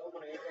లిస్ట్ లో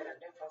మనం ఏం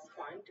చేయాలంటే first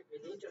point we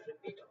need to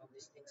repeat all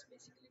these things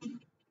basically.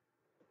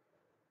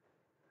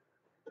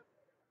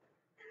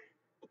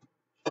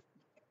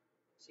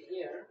 See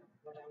here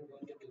what I am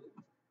going to do,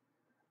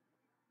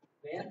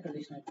 where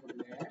condition I put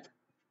where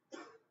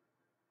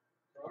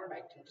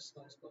product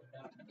underscore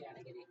dot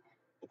category.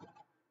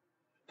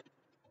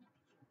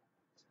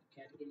 So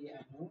category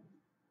I know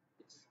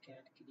it's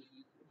category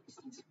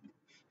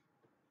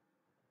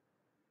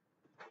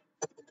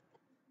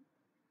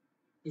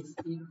is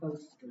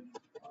equals to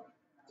or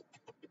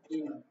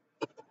in,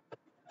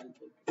 I'll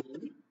put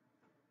in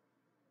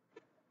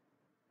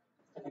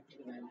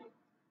selecting value.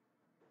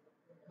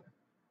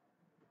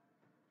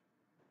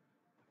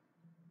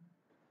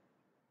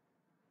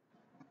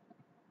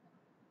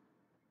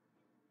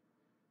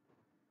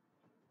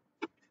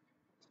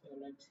 So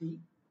let's see.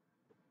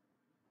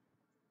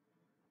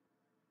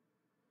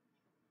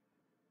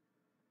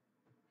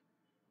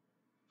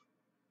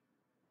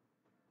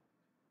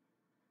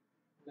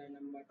 Line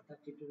number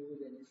 32,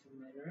 there is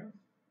some error.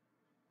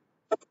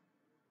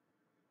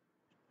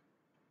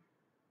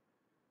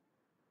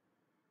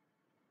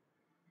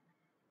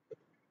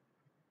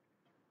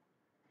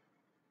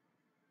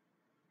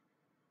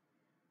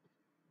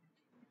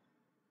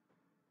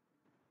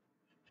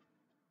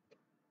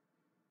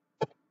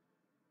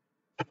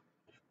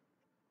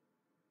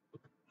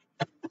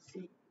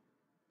 See,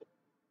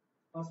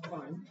 first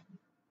point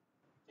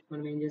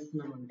మనం ఏం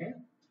చేస్తున్నామంటే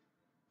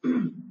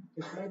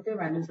ఎప్పుడైతే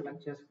value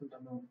select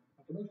చేసుకుంటామో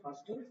అప్పుడు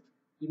first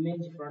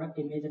image product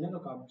image అనేది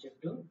ఒక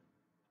object,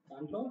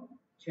 దాంట్లో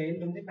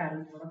child ఉంది,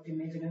 పేరెంట్ ప్రోడక్ట్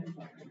ఇమేజ్ అనేది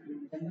ప్రొడక్ట్స్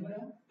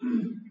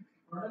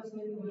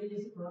అనేది కొనే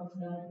చేసి ప్రొడక్ట్స్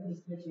డైరెక్ట్గా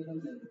డిస్ప్లే చేయడం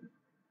లేదు.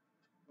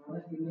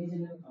 ప్రోడక్ట్ ఇమేజ్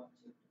అనేది ఒక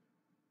object.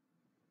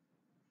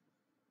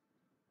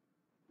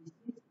 This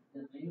is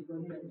the main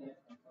query that we are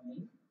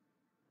performing.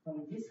 From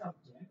this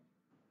object,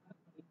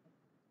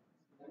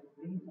 we are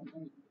bring from the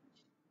image,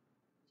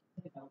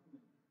 the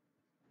document.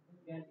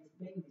 We are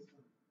displaying this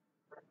one.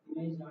 Product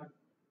image dot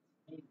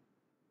name,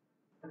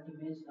 product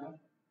image dot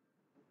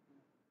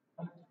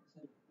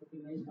product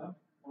image dot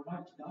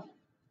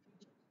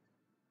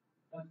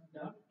product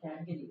dot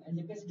category అని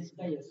చెప్పేసి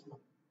display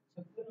చేస్తున్నాం. So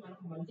ఇప్పుడు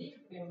మనం మళ్ళీ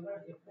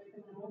ఎప్పుడైతే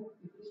మనం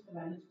fixed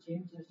values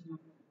change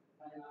చేస్తున్నామో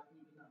కానీ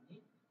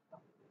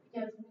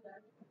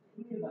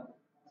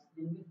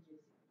దీన్ని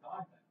చేసి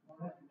dot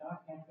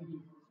category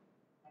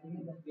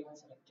that we have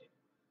selected.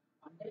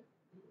 అంటే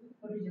దీన్ని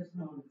క్వరీ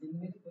చేస్తున్నాం, దీని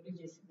మీద క్వరీ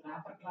చేసి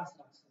ర్యాపర్ క్లాస్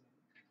రాస్తున్నాం.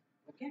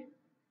 ఓకే,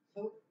 సో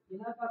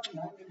ఇలా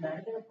కాకుండా నేను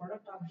డైరెక్ట్గా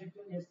ప్రొడక్ట్ ఆబ్జెక్ట్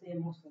లో చేస్తే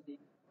ఏమొస్తుంది,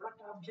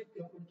 ప్రొడక్ట్ ఆబ్జెక్ట్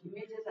లో మనకి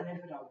ఇమేజెస్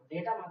అనేవి రావు,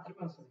 డేటా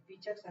మాత్రమే వస్తుంది.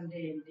 ఫీచర్స్ అంటే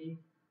ఏంటి,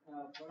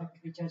 ప్రొడక్ట్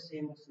ఫీచర్స్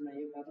ఏం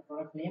వస్తున్నాయి లేదా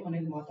ప్రొడక్ట్ నేమ్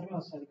అనేది మాత్రమే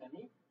వస్తుంది,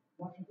 కానీ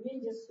వాటి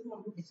ఇమేజెస్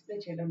మనం డిస్ప్లే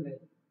చేయడం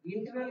లేదు.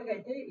 ఇంటర్నల్ గా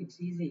అయితే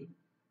it's easy,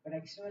 but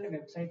external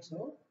websites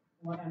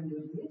what I'm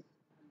doing is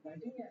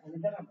writing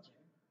another object.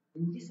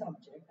 In this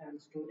object I am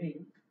storing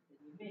the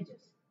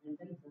images and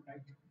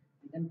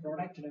then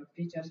product dot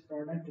features,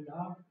 product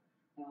dot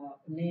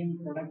name,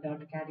 product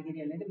dot category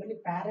అనేది మళ్ళీ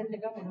parent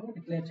గా మనం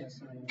declare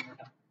చేస్తున్నాం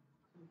అన్నమాట.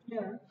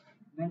 Here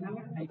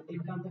whenever I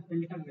click on the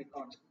filter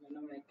records,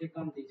 whenever I click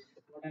on this,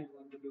 what I am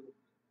going to do,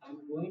 I am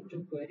going to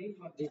query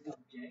for this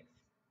object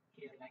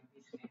here like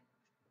this way.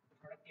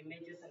 Product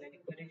images అనేది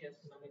query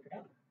చేస్తున్నాం ఇక్కడ,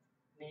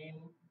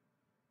 name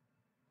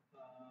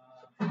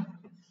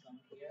some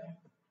here,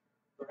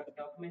 product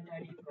document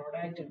ID,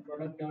 product and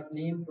product dot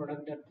name,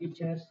 product dot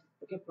features.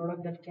 Okay,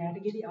 product dot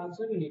category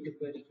also we need to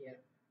query here.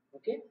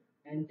 Okay,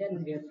 and then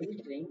we are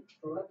filtering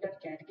product dot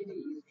category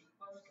is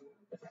equals to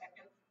the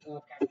selected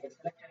category,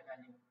 selected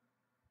value.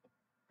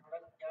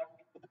 Product dot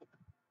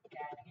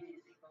category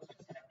is equals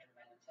to selected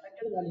value.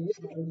 Selected value is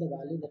not the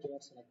value that you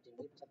are selecting.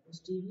 If suppose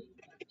TV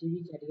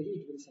category,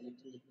 it will select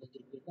and it will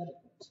give you the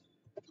records.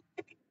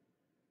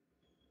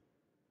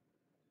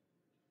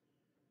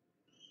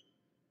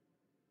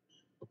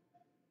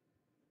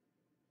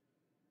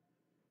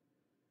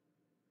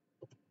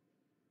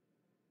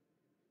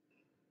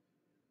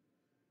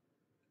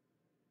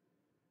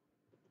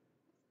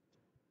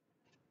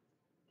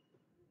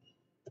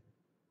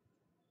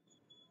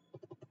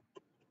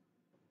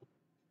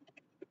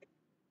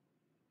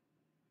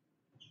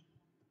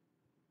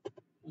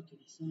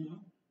 Okay, so now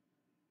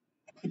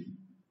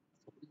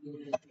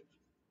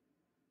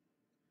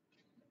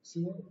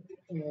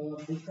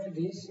before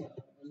this,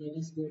 let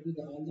us go to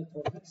all the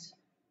products.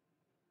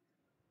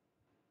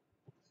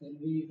 So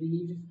we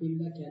need to fill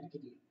the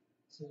category.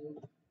 So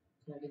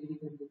category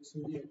for books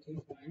only. Okay,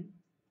 fine.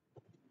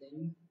 Then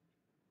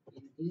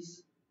in this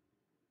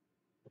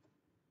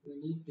we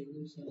need to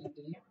select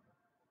the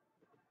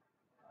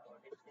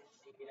what is this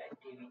TV, right?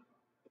 TV.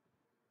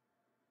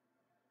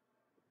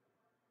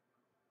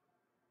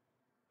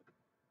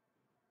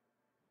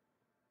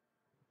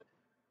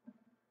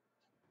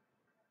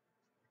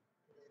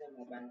 This is a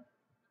mobile.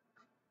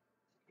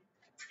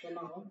 So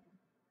now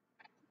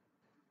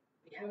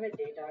we have a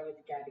data with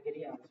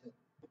category also.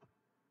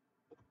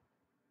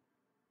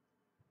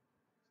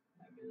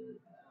 I will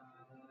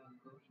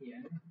go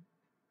here,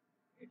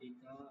 edit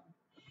the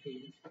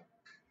fields,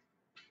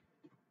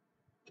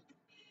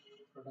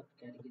 product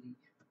category.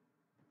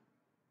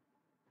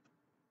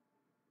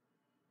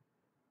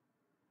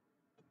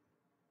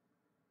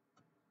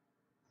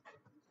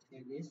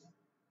 Like this.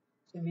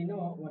 So we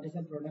know what is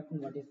the product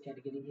and what is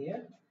category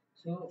here.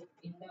 So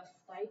in the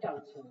site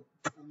also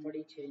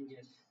somebody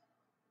changes.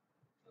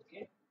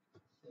 Okay,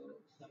 so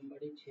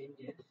somebody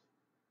changes.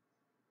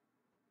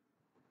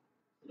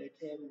 Let's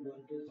say I'm going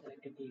to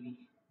select a TV.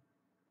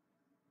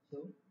 So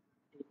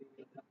TV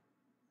will come.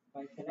 If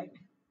I select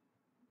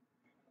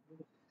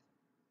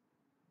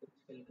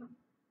books will come.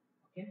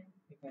 Okay,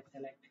 if I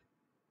select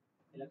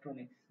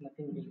electronics,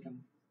 nothing will come.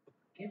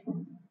 Okay,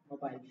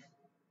 mobile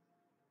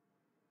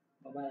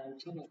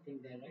also nothing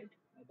there, right?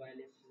 Mobile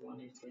is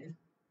one is there.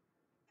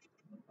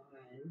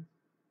 Mobile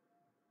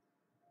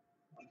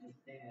one is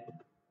there.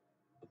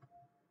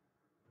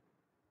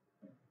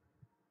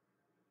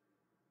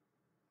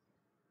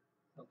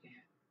 Okay,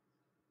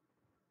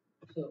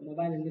 so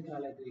mobile ఎందుకు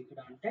రాలేదు ఇక్కడ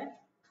అంటే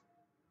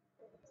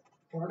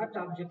product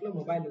object లో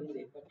mobile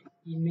ఉంది, but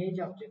image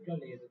object లో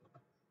లేదు.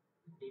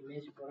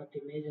 Image product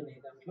image అనే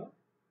దాంట్లో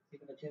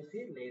ఇక్కడ వచ్చేసి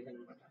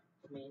లేదనమాట.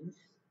 Means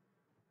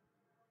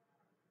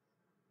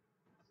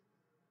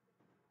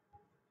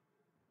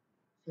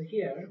so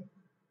here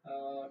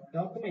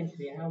documents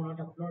we have not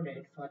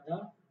uploaded for the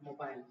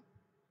mobile.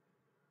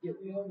 You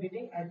are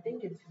getting, I think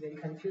it's very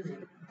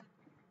confusing.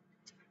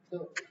 So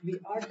we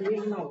are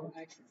doing now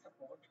action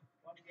support.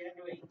 What we are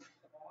doing,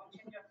 the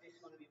launching of this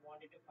one we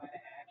want it to fire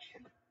an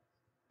action,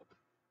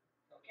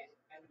 okay,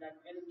 and that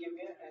will give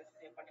you as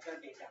a particular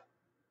data.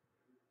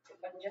 So,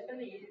 but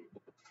generally,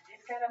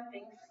 these kind of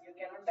things you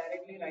cannot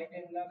directly write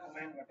in the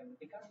command button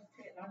because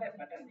it's not a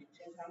button,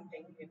 it's a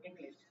something, a pick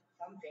list,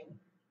 something,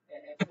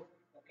 a book,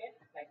 okay,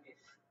 like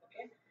this,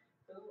 okay.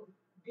 So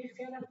these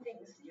kind of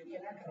things you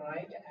cannot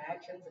write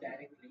actions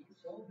directly.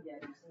 So we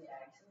are using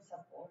action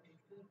support. It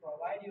will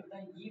provide you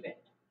the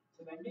event. So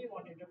when do you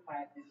want it to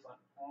fire this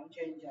one? On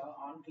change,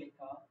 on click,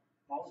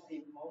 mouse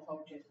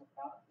out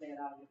చేసుకుంటా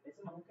లేదా అని చెప్పేసి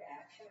మనకు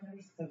action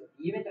అనేది ఇస్తుంది,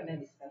 event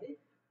అనేది ఇస్తుంది.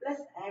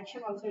 Plus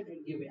action also it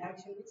will give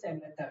action means A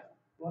method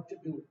what to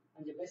do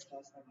అని చెప్పేసి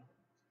రాస్తాం మనం.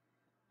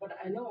 But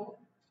I know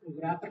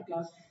గ్రాఫర్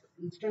class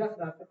instead of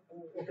గ్రాఫర్,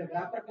 ఒక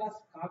గ్రాఫర్ క్లాస్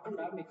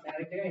కాకుండా మీకు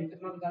డైరెక్ట్గా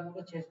ఇంటర్నల్ గా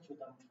కూడా చేసి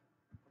చూద్దాం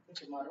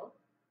టుమారో.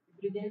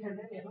 ఇప్పుడు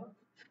ఇదేంటంటే నేను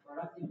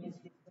ప్రొడక్ట్ ఇమేజ్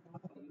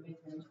తీసుకున్నాను,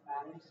 ఇమేజ్ నుంచి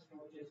ప్యారెంట్స్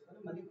స్టోర్ చేసుకొని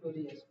మళ్ళీ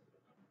క్వెరీ చేసుకుంటున్నాను.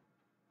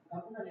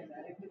 కాకుండా నేను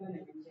డైరెక్ట్గా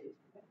నేను ఏం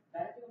చేస్తే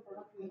డైరెక్ట్గా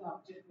ప్రొడక్ట్ మీద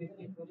ఆబ్జెక్ట్ మీద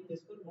నేను క్వెరీ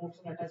చేసుకొని నోట్స్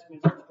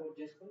అటాచ్మెంట్స్ స్టోర్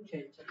చేసుకొని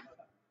చేయొచ్చు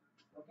అనమాట.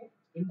 ఓకే,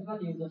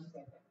 ఇంటర్నల్ యూజర్స్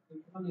అయితే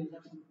ఇంటర్నల్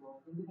యూజర్స్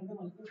ఎందుకంటే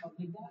మనకి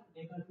పబ్లిక్గా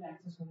డేటాకి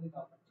యాక్సెస్ ఉంది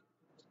కాబట్టి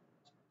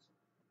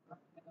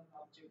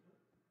ఆబ్జెక్ట్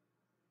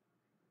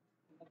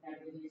ఇంకా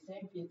కేటగిరీ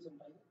సేమ్ ఫీల్డ్స్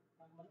ఉంటాయి.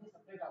 మళ్ళీ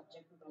సపరేట్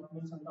ఆబ్జెక్ట్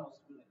డాక్యుమెంట్స్ అంతా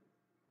అవసరం లేదు.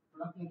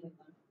 ప్రొడక్ట్ లింక్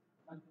ఇస్తాను,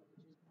 దాంట్లో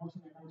నోట్స్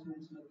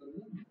అటాచ్మెంట్స్లోకి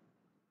వెళ్ళి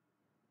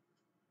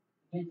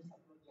ఇమేజెస్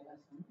అప్లోడ్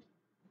చేస్తాను,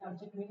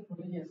 ఆబ్జెక్ట్ మీద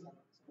క్వెరీ చేస్తాను.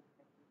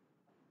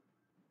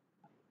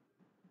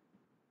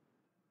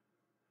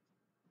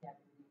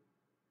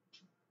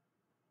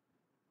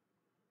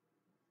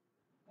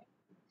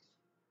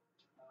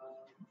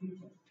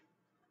 Features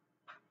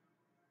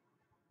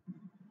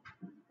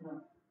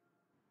product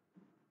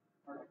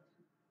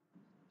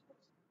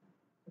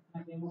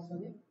నాకేం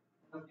వస్తుంది,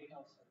 ఒక డేటా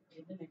వస్తుంది.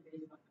 అయితే నేను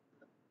page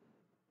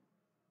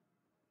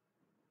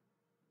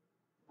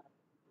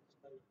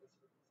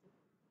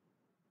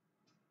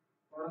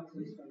products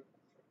list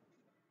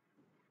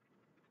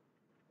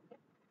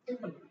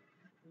simple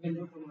we will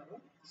do tomorrow.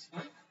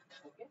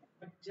 Okay,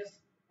 but just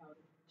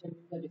check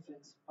the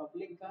difference.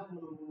 Public గా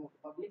మనము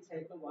పబ్లిక్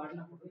సైట్ లో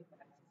వాడినప్పుడు ఇక్కడ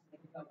యాక్సెస్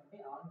లేదు కాబట్టి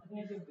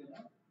ఆల్టర్నేటివ్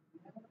గా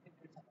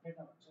separate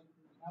option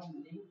we have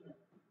linked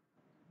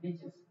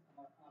pages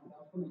or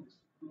documents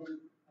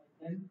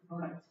then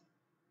products,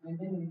 and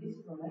then in this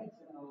products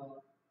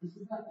this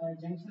is the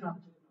junction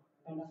object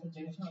kind of a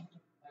junction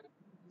object.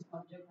 This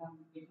object I'm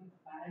getting the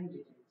parent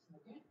details,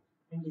 okay,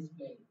 and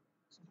display.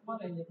 So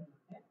tomorrow ఏం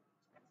చేద్దామంటే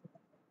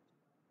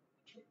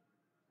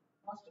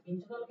first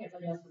internal గా ఎట్లా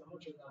చేస్తున్నామో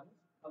చూద్దాం.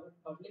 కాబట్టి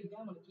public గా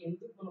మనకి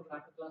ఎందుకు మనం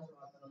గ్రాఫిక్ క్లాస్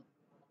వాడుతున్నాం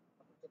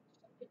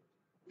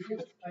ఇది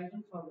straight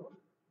and forward.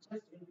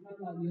 Just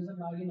internal user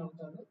login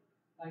అవుతాడు,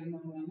 లాగిన్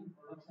అవ్వగానే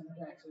ప్రొడక్ట్స్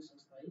అనేది యాక్సెస్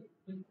వస్తాయి.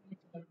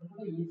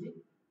 కూడా easy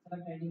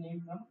select ID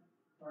name from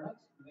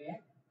products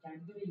wear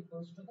category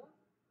equals to the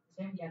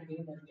same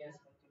category that we are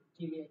selecting.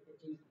 TV అయితే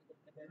టీవీ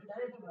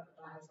డైరెక్ట్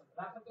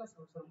గ్రాఫిక్ క్లాస్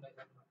అవసరం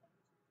లేదన్నమాట.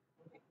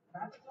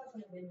 Graphic class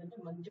అనేది ఏంటంటే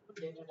మల్టిపుల్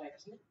డేటా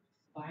టైప్స్ ని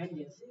బైండ్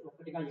చేసి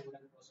ఒకటిగా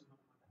ఇవ్వడం కోసం అనమాట.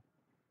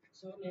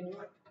 సో నేను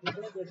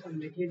ప్రిపేర్ చేసిన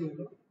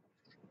మెటీరియల్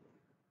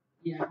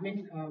ఈ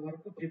అడ్మిన్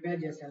వర్క్ ప్రిపేర్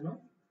చేశాను.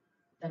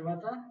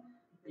 తర్వాత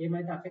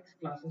ఏమైతే అఫెక్ట్స్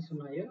క్లాసెస్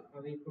ఉన్నాయో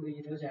అవి ఇప్పుడు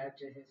ఈరోజు యాడ్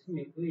చేసేసి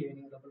మీకు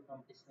ఈవినింగ్ లోపల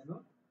పంపిస్తాను.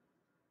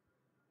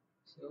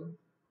 సో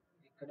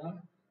ఇక్కడ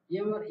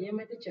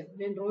ఏమైతే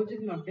నేను రోజు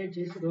అప్డేట్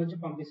చేసి రోజు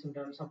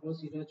పంపిస్తుంటాను. సపోజ్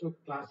ఈరోజు ఒక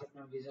క్లాస్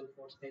చెప్పినాం, విజువల్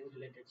ఫోర్స్ పేజ్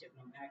రిలేటెడ్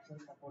చెప్పినాం,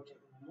 యాక్షన్ సపోర్ట్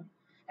చెప్పినాము.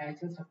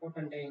 యాక్షన్ సపోర్ట్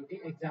అంటే ఏంటి,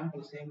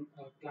 ఎగ్జాంపుల్ సేమ్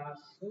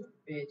క్లాస్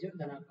పేజ్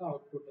దాని యొక్క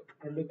అవుట్పుట్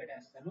రెండు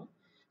పెట్టేస్తాను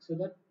సో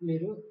దట్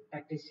మీరు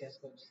ప్రాక్టీస్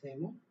చేసుకోవచ్చు.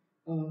 సేమ్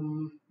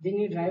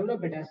దీన్ని డ్రైవ్లో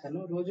పెట్టేస్తాను.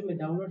 రోజు మీరు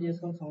డౌన్లోడ్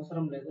చేసుకోవాల్సిన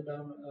అవసరం లేదు.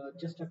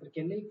 జస్ట్ అక్కడికి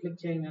వెళ్ళి క్లిక్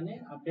చేయగానే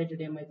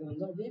అప్డేటెడ్ ఏమైతే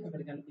ఉందో అది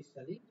అక్కడ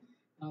కనిపిస్తుంది.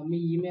 మీ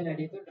ఈమెయిల్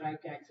ఐడితో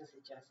డ్రైవ్కి యాక్సెస్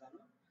ఇచ్చేస్తాను.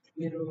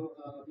 మీరు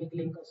మీకు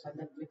లింక్ వస్తుంది,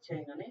 దాన్ని క్లిక్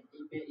చేయగానే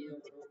ఇది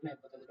ఓపెన్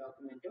అయిపోతుంది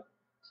డాక్యుమెంట్.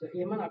 సో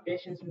ఏమైనా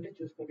అప్డేషన్స్ ఉంటే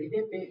చూసుకోండి.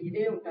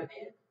 ఇదే ఉంటుంది.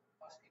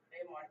 ఫస్ట్ ఇక్కడ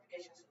ఏ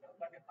మోడిఫికేషన్స్ ఉండవు,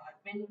 బట్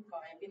అడ్మిన్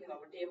అయిపోయింది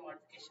కాబట్టి ఏ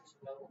మోడిఫికేషన్స్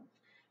ఉండవు.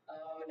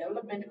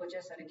 డెవలప్మెంట్కి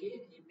వచ్చేసరికి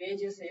ఈ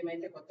పేజెస్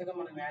ఏమైతే కొత్తగా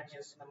మనం యాడ్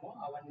చేస్తున్నామో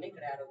అవన్నీ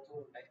ఇక్కడ యాడ్ అవుతూ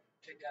ఉంటాయి.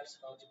 ట్రిగ్గర్స్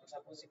కావచ్చు. ఇప్పుడు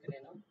సపోజ్ ఇక్కడ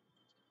నేను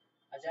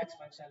అజాక్స్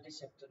ఫంక్షనాలిటీస్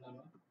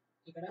చెప్తున్నాను,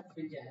 ఇక్కడ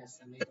ఫిల్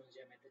చేసేస్తాను ఈరోజు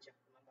ఏమైతే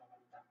చెప్తున్నాను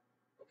అవంతా.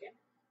 ఓకే,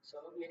 సో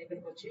మీరు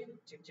ఇక్కడికి వచ్చి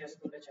చెక్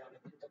చేసుకుంటే చాలు.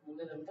 ఇంతకు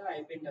ముందుదంతా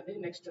అయిపోయింటుంది.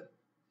 నెక్స్ట్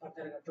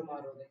ఫర్దర్గా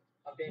టుమారో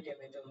అప్డేట్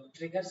ఏమైతే ఉందో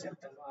ట్రిగర్స్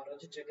చెప్తాను, ఆ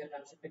రోజు ట్రిగర్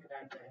కాన్సెప్ట్ ఇక్కడ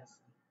యాడ్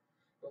చేసేస్తాను.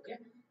 ఓకే,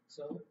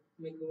 సో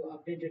మీకు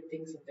అప్డేటెడ్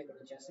థింగ్స్ అంతా ఇక్కడ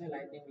వచ్చేస్తాయి.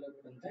 లైటింగ్లో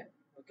కూడా ఉంటాయి.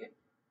 ఓకే,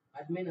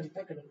 అడ్మిన్ అంతా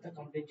ఇక్కడ అంతా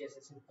కంప్లీట్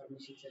చేసేసింది,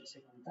 పర్మిషన్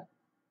సెట్సింగ్ అంతా.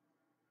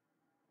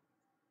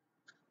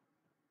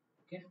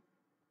 Okay,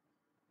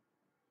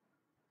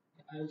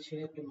 I will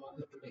share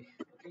tomorrow today.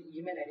 Okay,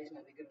 email IDs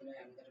నా దగ్గర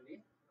ఉన్నాయి అందరివి.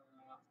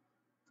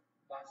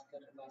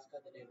 భాస్కర్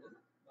లేదు,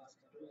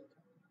 భాస్కర్ ఇంకా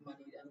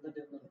మరి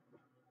అందరి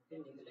ఓకే,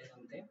 నీది లేదు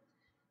అంతే.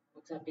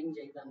 ఒకసారి పింగ్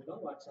చేయి, దానిలో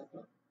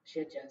వాట్సాప్లో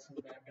షేర్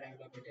చేయాల్సింది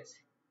డ్రైవ్లో పెట్టేసి.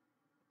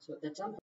 So that's all.